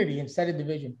 unity instead of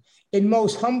division, in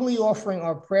most humbly offering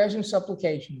our prayers and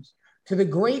supplications to the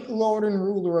great Lord and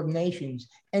ruler of nations,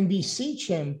 and beseech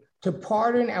him to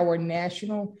pardon our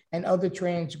national and other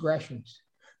transgressions,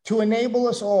 to enable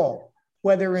us all,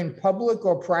 whether in public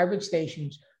or private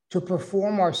stations, to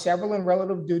perform our several and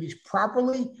relative duties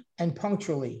properly and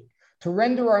punctually, to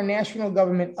render our national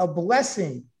government a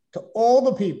blessing to all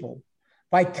the people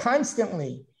by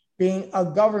constantly being a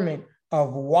government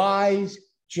of wise,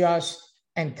 just,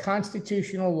 and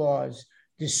constitutional laws,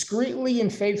 discreetly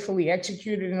and faithfully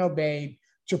executed and obeyed,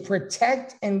 to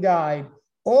protect and guide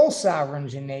all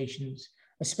sovereigns and nations,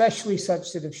 especially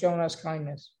such that have shown us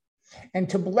kindness, and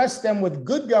to bless them with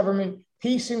good government,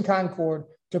 peace, and concord,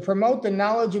 to promote the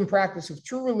knowledge and practice of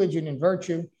true religion and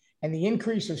virtue, and the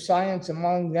increase of science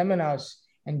among them and us,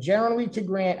 and generally to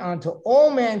grant unto all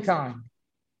mankind,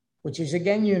 which is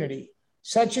again unity,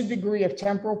 such a degree of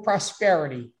temporal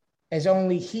prosperity as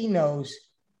only he knows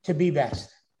to be best.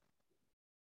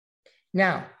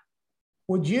 Now,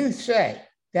 would you say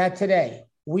that today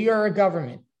we are a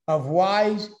government of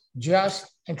wise, just,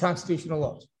 and constitutional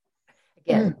laws?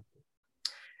 Again,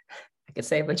 I could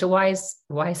say a bunch of wise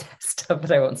stuff,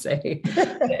 but I won't say.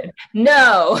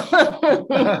 No,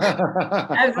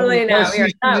 absolutely not. We are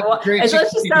not. Let's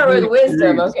just start with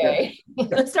wisdom, okay?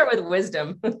 Let's start with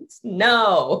wisdom.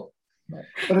 No.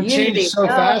 But it changed so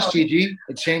fast, Gigi.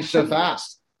 It changed so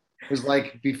fast. It was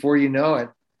like before you know it,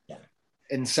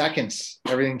 in seconds,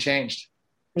 everything changed.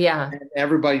 Yeah. And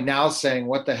everybody now is saying,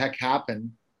 what the heck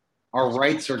happened? Our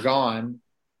rights are gone.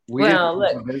 Well,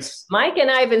 look, Mike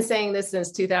and I have been saying this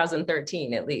since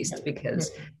 2013, at least,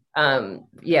 because,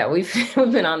 we've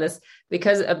been on this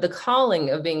because of the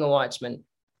calling of being a watchman.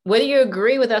 Whether you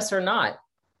agree with us or not,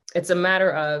 it's a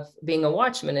matter of being a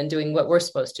watchman and doing what we're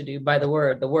supposed to do by the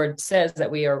word. The word says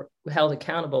that we are held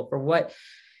accountable for what,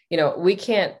 we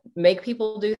can't make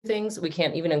people do things. We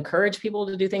can't even encourage people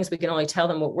to do things. We can only tell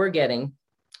them what we're getting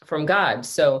from God.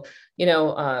 So,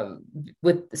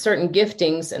 with certain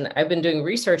giftings, and I've been doing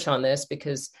research on this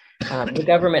because the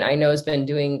government I know has been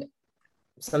doing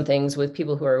some things with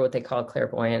people who are what they call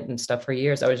clairvoyant and stuff for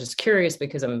years. I was just curious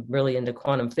because I'm really into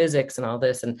quantum physics and all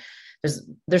this, and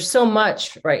there's so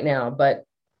much right now. But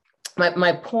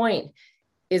my point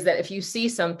is that if you see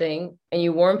something and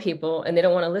you warn people and they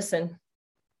don't want to listen,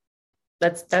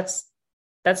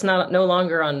 that's no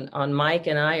longer on Mike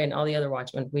and I and all the other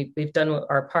watchmen. We've done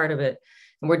our part of it.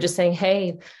 And we're just saying,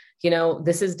 hey,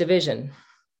 this is division.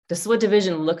 This is what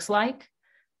division looks like.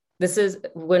 This is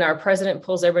when our president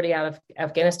pulls everybody out of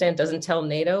Afghanistan, doesn't tell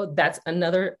NATO. That's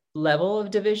another level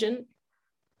of division.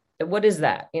 What is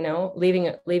that?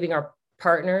 Leaving our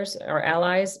partners, our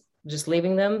allies, just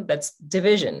leaving them. That's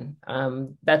division.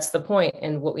 That's the point.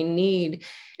 And what we need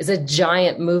is a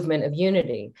giant movement of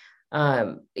unity.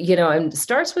 And it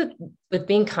starts with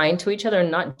being kind to each other and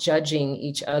not judging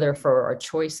each other for our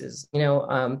choices.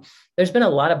 There's been a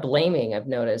lot of blaming, I've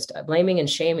noticed, blaming and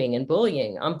shaming and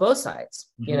bullying on both sides.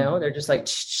 Mm-hmm. They're just like,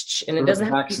 and it doesn't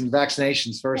have to be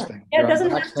vaccinations first thing. Yeah, it doesn't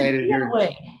have to be that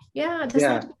way. Yeah, it doesn't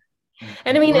have to be.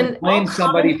 And I mean, and blame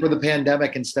somebody for the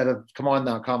pandemic instead of, come on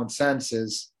now, common sense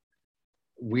is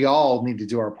we all need to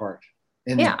do our part.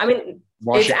 It's out.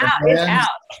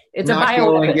 It's a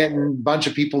bioweapon. Getting a bunch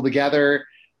of people together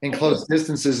in close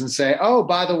distances and say, oh,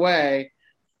 by the way,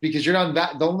 because you're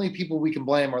not the only people we can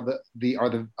blame are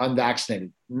the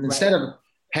unvaccinated. Instead of,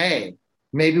 hey,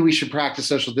 maybe we should practice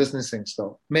social distancing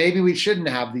still. Maybe we shouldn't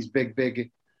have these big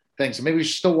things. So maybe we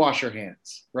should still wash our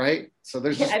hands, right? So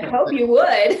there's. I hope you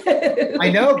would. I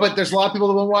know, but there's a lot of people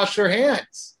that won't wash their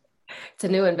hands. It's a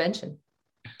new invention.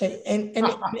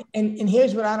 And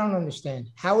here's what I don't understand.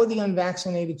 How are the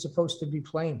unvaccinated supposed to be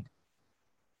blamed?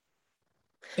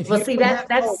 Well, see,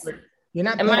 that's you're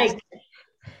not. Mike,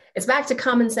 it's back to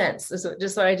common sense.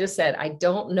 Just what I just said. I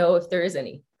don't know if there is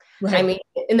any. Right. I mean,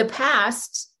 in the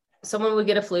past, someone would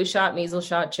get a flu shot, measles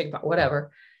shot, chickenpox,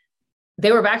 whatever.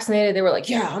 They were vaccinated. They were like,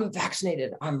 yeah, I'm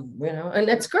vaccinated. And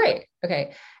that's great.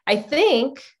 Okay. I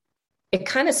think it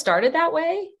kind of started that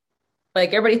way.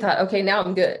 Like everybody thought, okay, now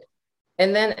I'm good.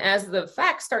 And then as the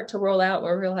facts start to roll out,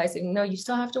 we're realizing, no, you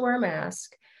still have to wear a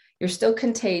mask. You're still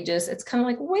contagious. It's kind of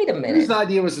like, wait a minute. His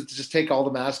idea was to just take all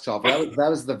the masks off. That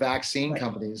was the vaccine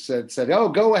companies that said, oh,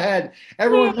 go ahead.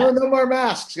 Everyone, no more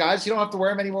masks, guys. You don't have to wear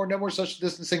them anymore. No more social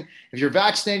distancing. If you're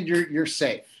vaccinated, you're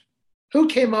safe. Who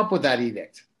came up with that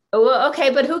edict? Well, okay,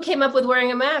 but who came up with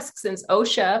wearing a mask since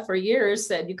OSHA for years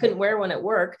said you couldn't wear one at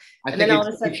work? I think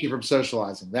it keeps you from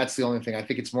socializing. That's the only thing. I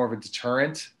think it's more of a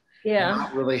deterrent. Yeah.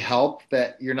 Not really help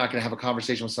that you're not going to have a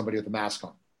conversation with somebody with a mask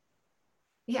on.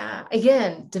 Yeah.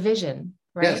 Again, division,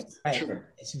 right? Yes, right. Sure.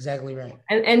 It's exactly right.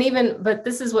 But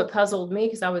this is what puzzled me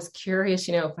because I was curious,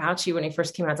 Fauci, when he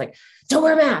first came out, it's like, don't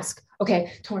wear a mask.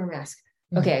 Okay. Don't wear a mask.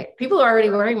 Mm-hmm. Okay. People are already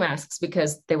wearing masks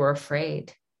because they were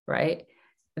afraid. Right.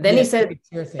 Then he said,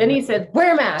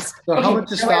 wear a mask. So how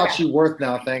much is Fauci worth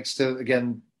now? Thanks to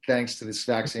this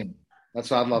vaccine. That's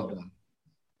what I'd love to know.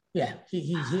 Yeah,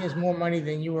 he has more money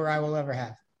than you or I will ever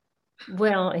have.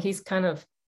 Well, he's kind of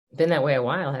been that way a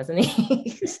while, hasn't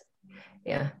he?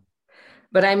 Yeah.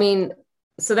 But I mean,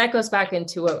 so that goes back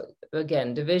into,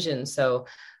 again, division. So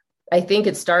I think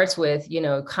it starts with,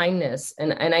 kindness.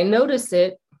 And I notice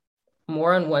it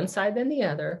more on one side than the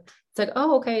other. It's like,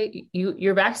 oh, okay,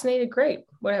 you're vaccinated. Great.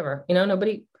 Whatever.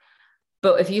 Nobody.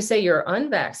 But if you say you're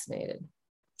unvaccinated,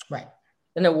 right,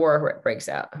 then a war breaks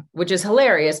out, which is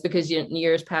hilarious because in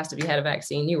years past, if you had a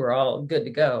vaccine, you were all good to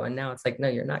go. And now it's like, no,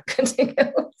 you're not good to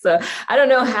go. So I don't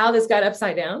know how this got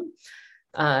upside down.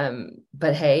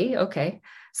 But hey, okay.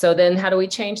 So then how do we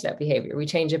change that behavior? We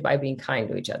change it by being kind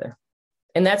to each other.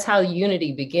 And that's how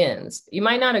unity begins. You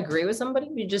might not agree with somebody,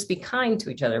 you just be kind to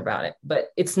each other about it, but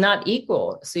it's not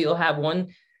equal. So you'll have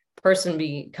one person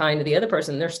be kind to the other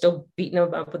person. They're still beating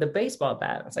them up with a baseball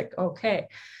bat. It's like, okay.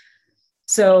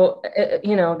 So,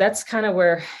 that's kind of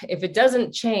where, if it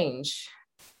doesn't change,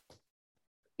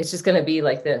 it's just going to be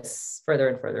like this, further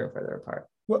and further and further apart.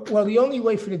 Well, the only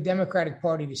way for the Democratic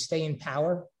Party to stay in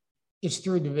power is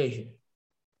through division.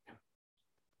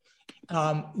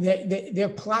 Their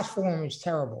platform is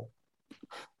terrible.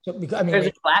 So, there's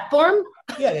a platform?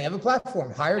 Yeah, they have a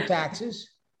platform. Higher taxes,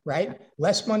 right?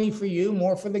 Less money for you,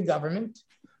 more for the government,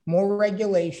 more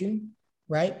regulation,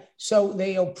 right? So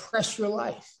they oppress your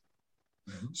life.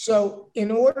 Mm-hmm. So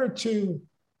in order to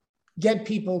get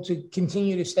people to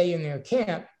continue to stay in their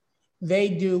camp, they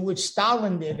do what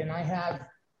Stalin did. And I have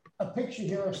a picture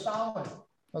here of Stalin.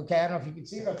 Okay, I don't know if you can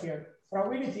see it up here, but I'll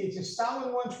read it to you. It says,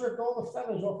 Stalin once ripped all the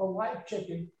feathers off a live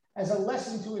chicken as a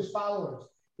lesson to his followers.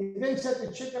 He then set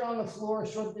the chicken on the floor a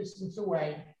short distance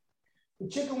away. The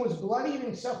chicken was bloodied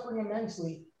and suffering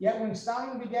immensely, yet when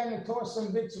Stalin began to toss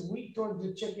some bits of wheat towards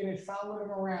the chicken, it followed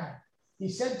him around. He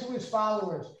said to his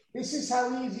followers, this is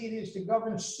how easy it is to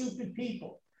govern stupid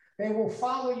people. They will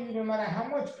follow you no matter how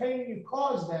much pain you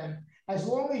cause them, as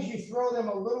long as you throw them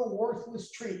a little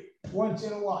worthless treat once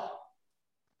in a while.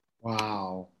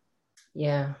 Wow.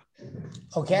 Yeah.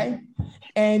 Okay.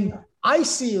 And I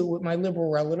see it with my liberal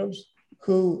relatives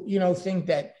who, think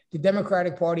that the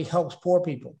Democratic Party helps poor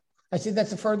people. I said,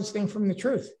 that's the furthest thing from the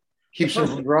truth. Keeps them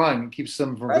from growing, keeps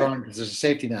them from growing because there's a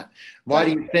safety net. Why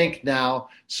do you think now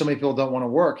so many people don't want to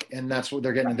work? And that's what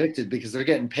they're getting evicted, because they're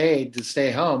getting paid to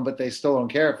stay home, but they still don't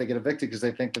care if they get evicted because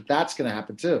they think that that's going to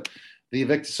happen too. The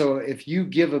evicted. So if you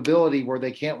give ability where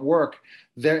they can't work,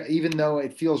 there, even though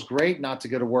it feels great not to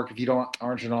go to work if you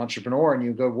aren't an entrepreneur and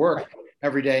you go work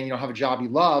every day and you don't have a job you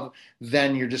love,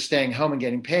 then you're just staying home and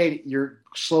getting paid. You're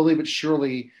slowly but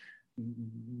surely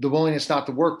the willingness not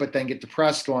to work, but then get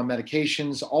depressed, go on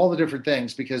medications, all the different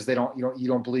things because you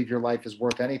don't believe your life is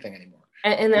worth anything anymore.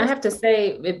 And I have to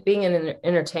say, it being in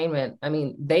entertainment, I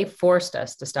mean, they forced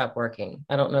us to stop working.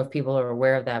 I don't know if people are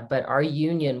aware of that, but our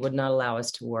union would not allow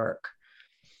us to work.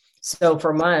 So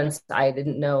for months, I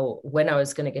didn't know when I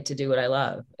was going to get to do what I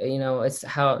love. It's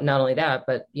how, not only that,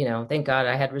 but, thank God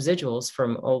I had residuals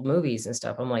from old movies and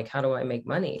stuff. I'm like, how do I make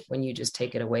money when you just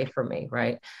take it away from me?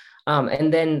 Right.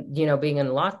 And then, being in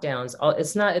lockdowns,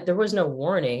 there was no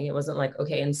warning. It wasn't like,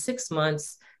 okay, in 6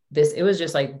 months, it was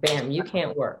just like, bam, you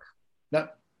can't work. No.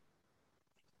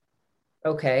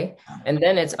 Okay. And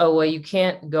then it's, oh, well, you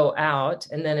can't go out.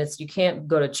 And then you can't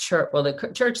go to church. Well,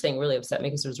 the church thing really upset me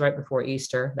because it was right before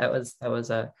Easter. That was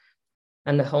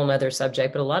and a whole nother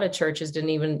subject, but a lot of churches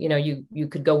didn't even, you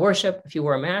could go worship if you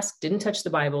wore a mask, didn't touch the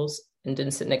Bibles and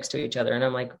didn't sit next to each other. And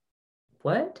I'm like,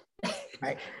 what?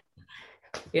 Right.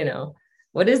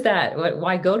 What is that?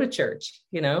 Why go to church?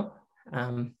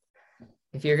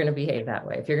 If you're going to behave that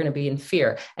way, if you're going to be in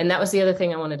fear. And that was the other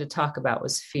thing I wanted to talk about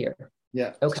was fear.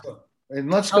 Yeah. Okay. And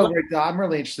let's go right now. I'm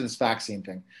really interested in this vaccine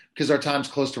thing because our time's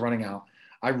close to running out.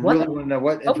 I really want to know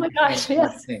what. Oh my gosh.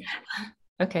 Yes.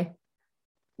 Okay.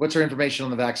 What's our information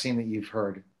on the vaccine that you've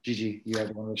heard? Gigi, you have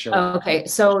one of the show. Okay.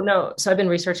 So I've been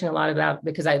researching a lot about,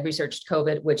 because I researched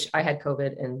COVID, which I had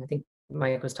COVID, and I think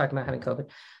Mike was talking about having COVID.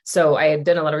 So I had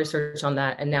done a lot of research on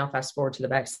that, and now fast forward to the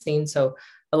vaccine. So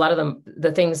a lot of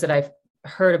the things that I've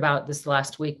heard about this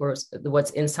last week was what's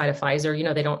inside of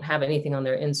Pfizer. They don't have anything on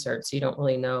their insert, so you don't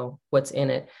really know what's in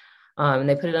it. And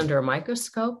they put it under a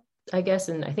microscope, I guess.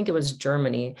 And I think it was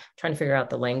Germany, trying to figure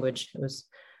out the language.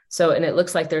 And it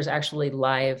looks like there's actually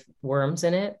live worms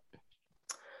in it.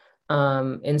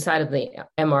 Inside of the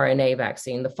mRNA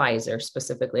vaccine, the Pfizer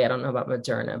specifically. I don't know about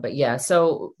Moderna, but yeah.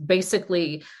 So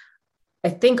basically, I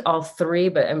think all three,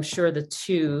 but I'm sure the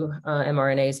two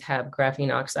mRNAs have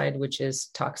graphene oxide, which is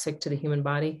toxic to the human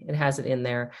body. It has it in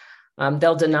there.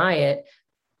 They'll deny it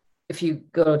if you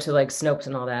go to like Snopes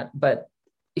and all that, but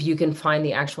if you can find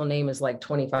the actual name is like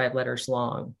 25 letters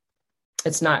long.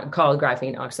 It's not called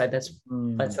graphene oxide. That's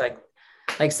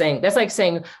like saying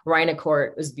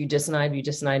Rhinocort is budesonide.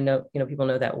 Budesonide, people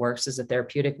know that works as a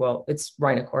therapeutic. Well, it's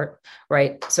Rhinocort,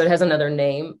 right? So it has another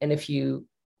name. And if you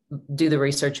do the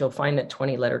research, you'll find that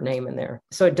 20-letter name in there.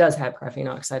 So it does have graphene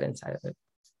oxide inside of it.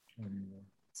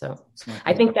 So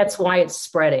I think that's why it's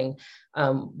spreading.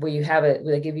 Where you have it,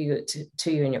 they give you it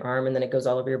to you in your arm, and then it goes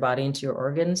all over your body into your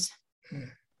organs.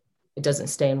 It doesn't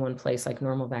stay in one place like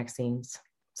normal vaccines.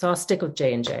 So I'll stick with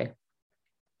J&J.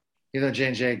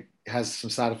 J&J has some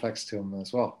side effects to them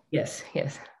as well. Yes.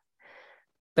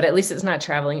 But at least it's not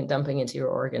traveling and dumping into your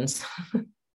organs.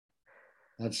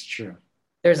 That's true.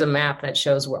 There's a map that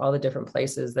shows where all the different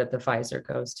places that the Pfizer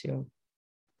goes to.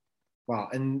 Wow.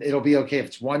 And it'll be okay if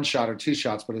it's 1 shot or 2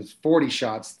 shots, but if it's 40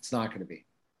 shots, it's not going to be.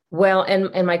 Well,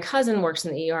 and my cousin works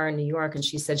in the ER in New York, and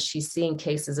she said she's seeing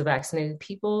cases of vaccinated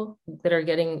people that are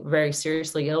getting very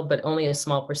seriously ill, but only a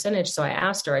small percentage. So I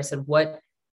asked her, I said, why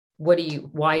do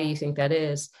you think that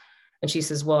is? And she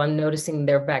says, well, I'm noticing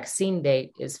their vaccine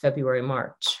date is February,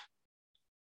 March.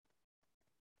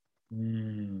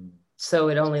 So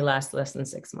it only lasts less than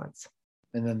 6 months.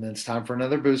 And then it's time for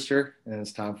another booster, and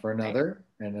it's time for another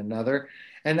and another.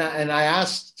 And I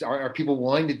asked, are people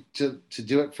willing to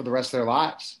do it for the rest of their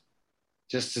lives?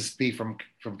 Just to be from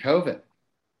COVID?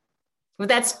 Well,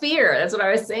 that's fear. That's what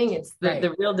I was saying. It's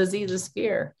the real disease is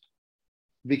fear.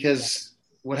 Because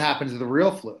what happened to the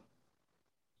real flu?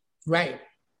 Right.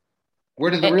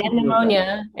 Where did the real flu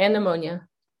go? And pneumonia.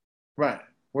 Right.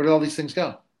 Where did all these things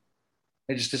go?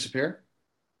 They just disappear?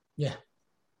 Yeah.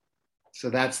 So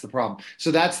that's the problem.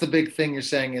 So that's the big thing you're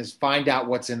saying is find out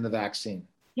what's in the vaccine.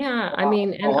 Yeah. I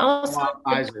mean, and also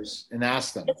Pfizer's and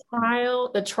ask them.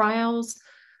 The trials,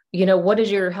 what is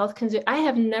your health concern? I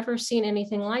have never seen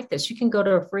anything like this. You can go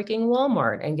to a freaking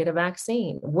Walmart and get a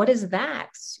vaccine. What is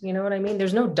that? You know what I mean?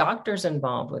 There's no doctors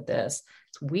involved with this.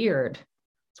 It's weird.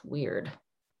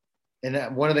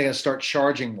 And when are they going to start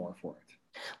charging more for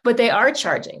it? But they are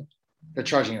charging. They're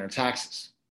charging their taxes.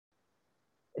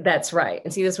 That's right.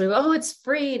 And see this, it's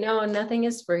free. No, nothing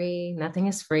is free. Nothing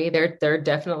is free. They're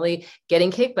definitely getting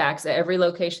kickbacks at every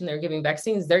location they're giving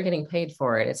vaccines. They're getting paid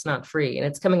for it. It's not free. And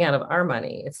it's coming out of our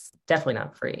money. It's definitely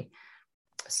not free.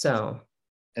 So.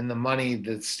 And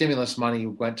the stimulus money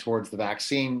went towards the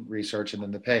vaccine research and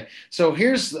then the pay. So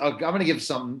I'm going to give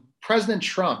some. President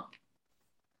Trump,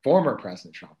 former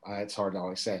President Trump, it's hard to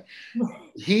always say,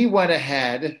 he went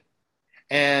ahead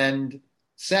and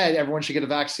said everyone should get a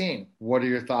vaccine. What are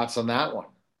your thoughts on that one?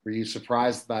 Were you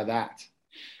surprised by that?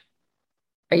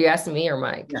 Are you asking me or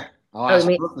Mike? Yeah, I'll ask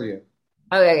both of you.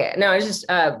 Okay. No, I was just,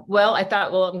 I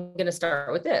thought, I'm going to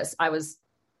start with this. I was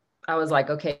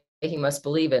like, okay, he must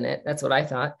believe in it. That's what I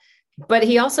thought. But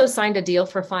he also signed a deal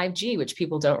for 5G, which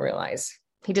people don't realize.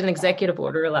 He did an executive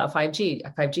order allow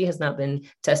 5G. 5G has not been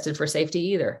tested for safety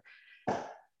either.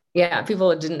 Yeah,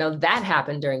 people didn't know that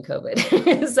happened during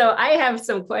COVID. So I have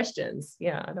some questions.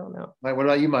 Yeah, I don't know. What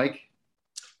about you, Mike?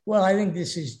 Well, I think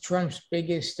this is Trump's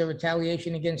biggest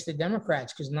retaliation against the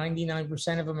Democrats because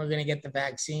 99% of them are going to get the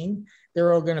vaccine.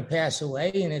 They're all going to pass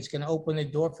away, and it's going to open the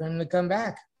door for him to come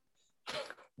back.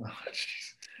 Oh,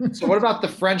 so what about the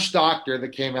French doctor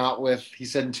that came out with, he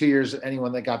said in 2 years,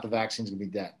 anyone that got the vaccine is going to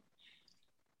be dead.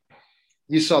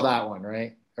 You saw that one,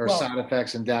 right? Or side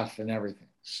effects and death and everything.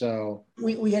 So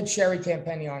we had Sherry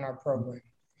Campenny on our program,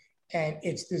 and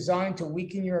it's designed to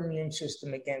weaken your immune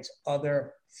system against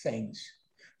other things.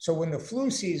 So when the flu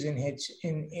season hits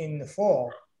in the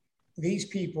fall, these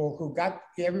people who got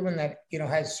everyone that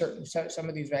has some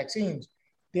of these vaccines,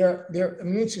 their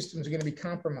immune systems are going to be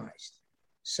compromised.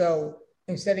 So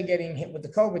instead of getting hit with the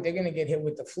COVID, they're going to get hit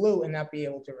with the flu and not be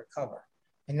able to recover.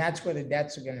 And that's where the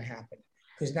deaths are going to happen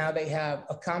because now they have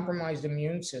a compromised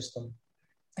immune system.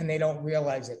 And they don't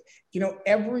realize it.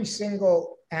 Every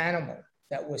single animal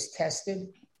that was tested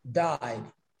died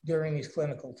during these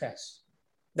clinical tests.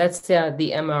 That's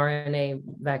the mRNA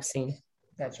vaccine.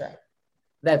 That's right.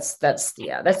 That's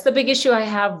the big issue I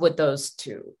have with those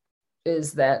two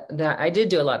is that I did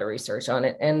do a lot of research on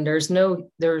it, and there's no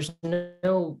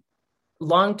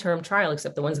long-term trial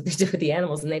except the ones that they did with the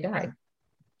animals, and they died.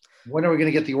 When are we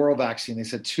going to get the oral vaccine? They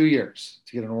said 2 years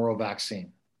to get an oral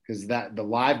vaccine. Because the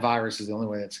live virus is the only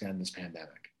way that's going to end this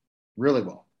pandemic really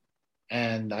well.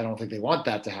 And I don't think they want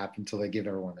that to happen until they give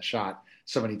everyone the shot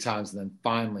so many times. And then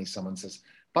finally someone says,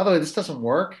 by the way, this doesn't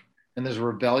work. And there's a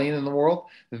rebellion in the world.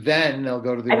 Then they'll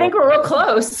go to the. I think we're real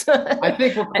close. I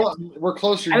think we're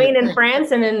closer. I mean, in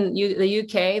France and in the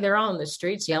UK, they're all in the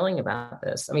streets yelling about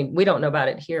this. I mean, we don't know about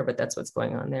it here, but that's what's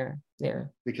going on there. Yeah.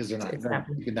 Because they're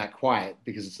not quiet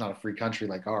because it's not a free country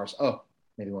like ours. Oh,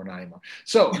 maybe we're not anymore.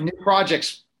 So new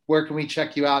projects. where can we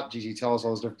check you out, Gigi? Tell us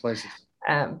all those different places.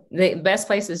 The best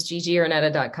place is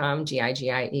gigierneta.com,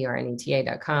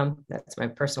 GIGIERNETA.com. That's my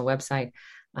personal website.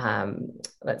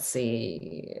 Let's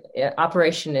see,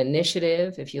 Operation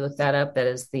Initiative. If you look that up, that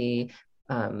is the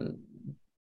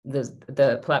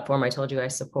platform I told you I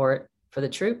support for the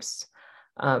troops,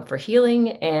 for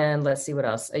healing. And let's see what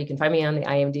else. You can find me on the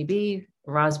IMDb,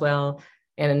 Roswell,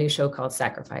 and a new show called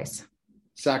Sacrifice.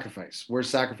 Sacrifice. Where's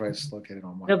Sacrifice located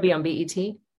on? It'll be on BET.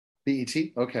 BET.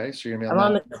 Okay, so you're gonna be I'm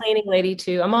on the Cleaning Lady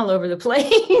too. I'm all over the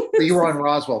place. So you were on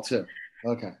Roswell too.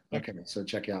 Okay. So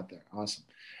check you out there. Awesome.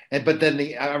 But then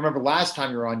I remember last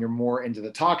time you were on, you're more into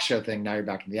the talk show thing. Now you're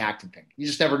back in the acting thing. You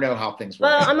just never know how things work.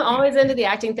 Well, I'm always into the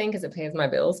acting thing because it pays my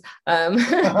bills.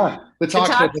 The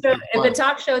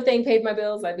talk show thing paid my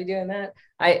bills. I'd be doing that.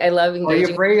 I love engaging. Are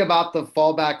you afraid about the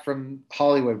fallback from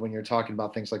Hollywood when you're talking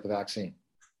about things like the vaccine?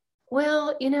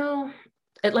 Well,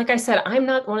 like I said, I'm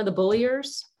not one of the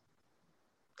bulliers.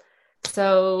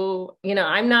 So,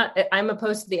 I'm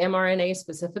opposed to the mRNA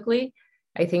specifically.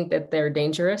 I think that they're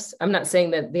dangerous. I'm not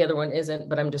saying that the other one isn't,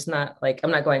 but I'm just not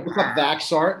I'm not going. Look up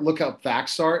Vaxart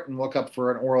and look up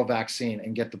for an oral vaccine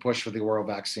and get the push for the oral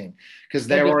vaccine. Because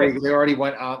they already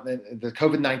went out the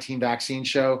COVID-19 vaccine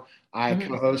show. I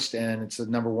co-host, and it's the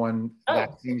number 1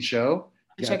 vaccine show.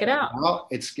 Check it out.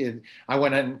 It's good. I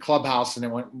went in Clubhouse and it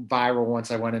went viral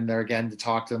once I went in there again to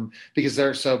talk to them because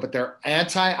they're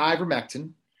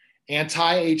anti-ivermectin,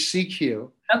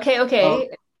 anti-HCQ. Okay.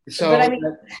 So, but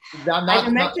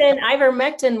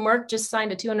ivermectin, Merck just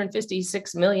signed a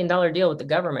 $256 million deal with the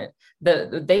government.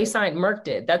 Merck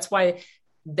did. That's why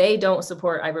they don't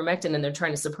support ivermectin, and they're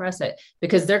trying to suppress it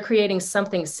because they're creating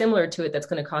something similar to it that's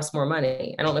going to cost more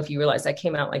money. I don't know if you realize that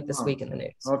came out this week in the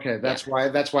news. Okay, that's why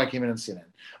I came in and seen it.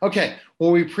 Okay, well,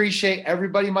 we appreciate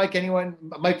everybody, Mike.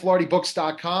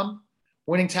 MikeVilardiBooks.com,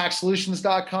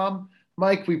 WinningTaxSolutions.com.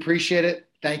 Mike, we appreciate it.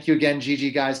 Thank you again, Gigi.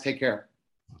 Guys, take care.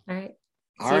 All right.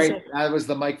 All right, that was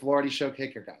the Mike Vilardi Show.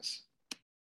 Take care, guys.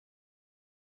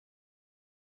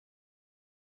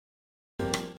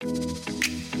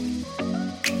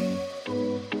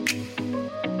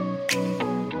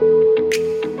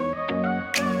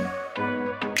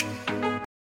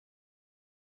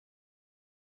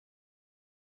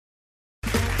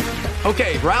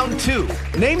 Okay, round 2.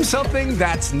 Name something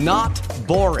that's not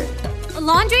boring. A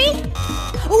laundry?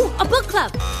 Ooh, a book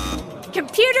club.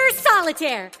 Computer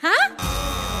solitaire, huh?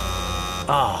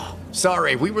 Ah,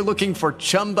 sorry, we were looking for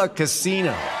Chumba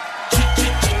Casino.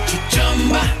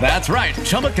 That's right,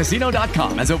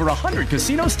 ChumbaCasino.com has over 100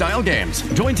 casino-style games.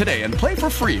 Join today and play for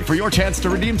free for your chance to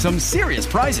redeem some serious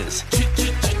prizes.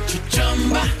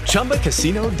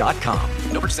 ChumbaCasino.com.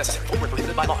 No purchase necessary. Void where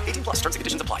prohibited by law. 18+ terms and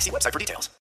conditions apply. See website for details.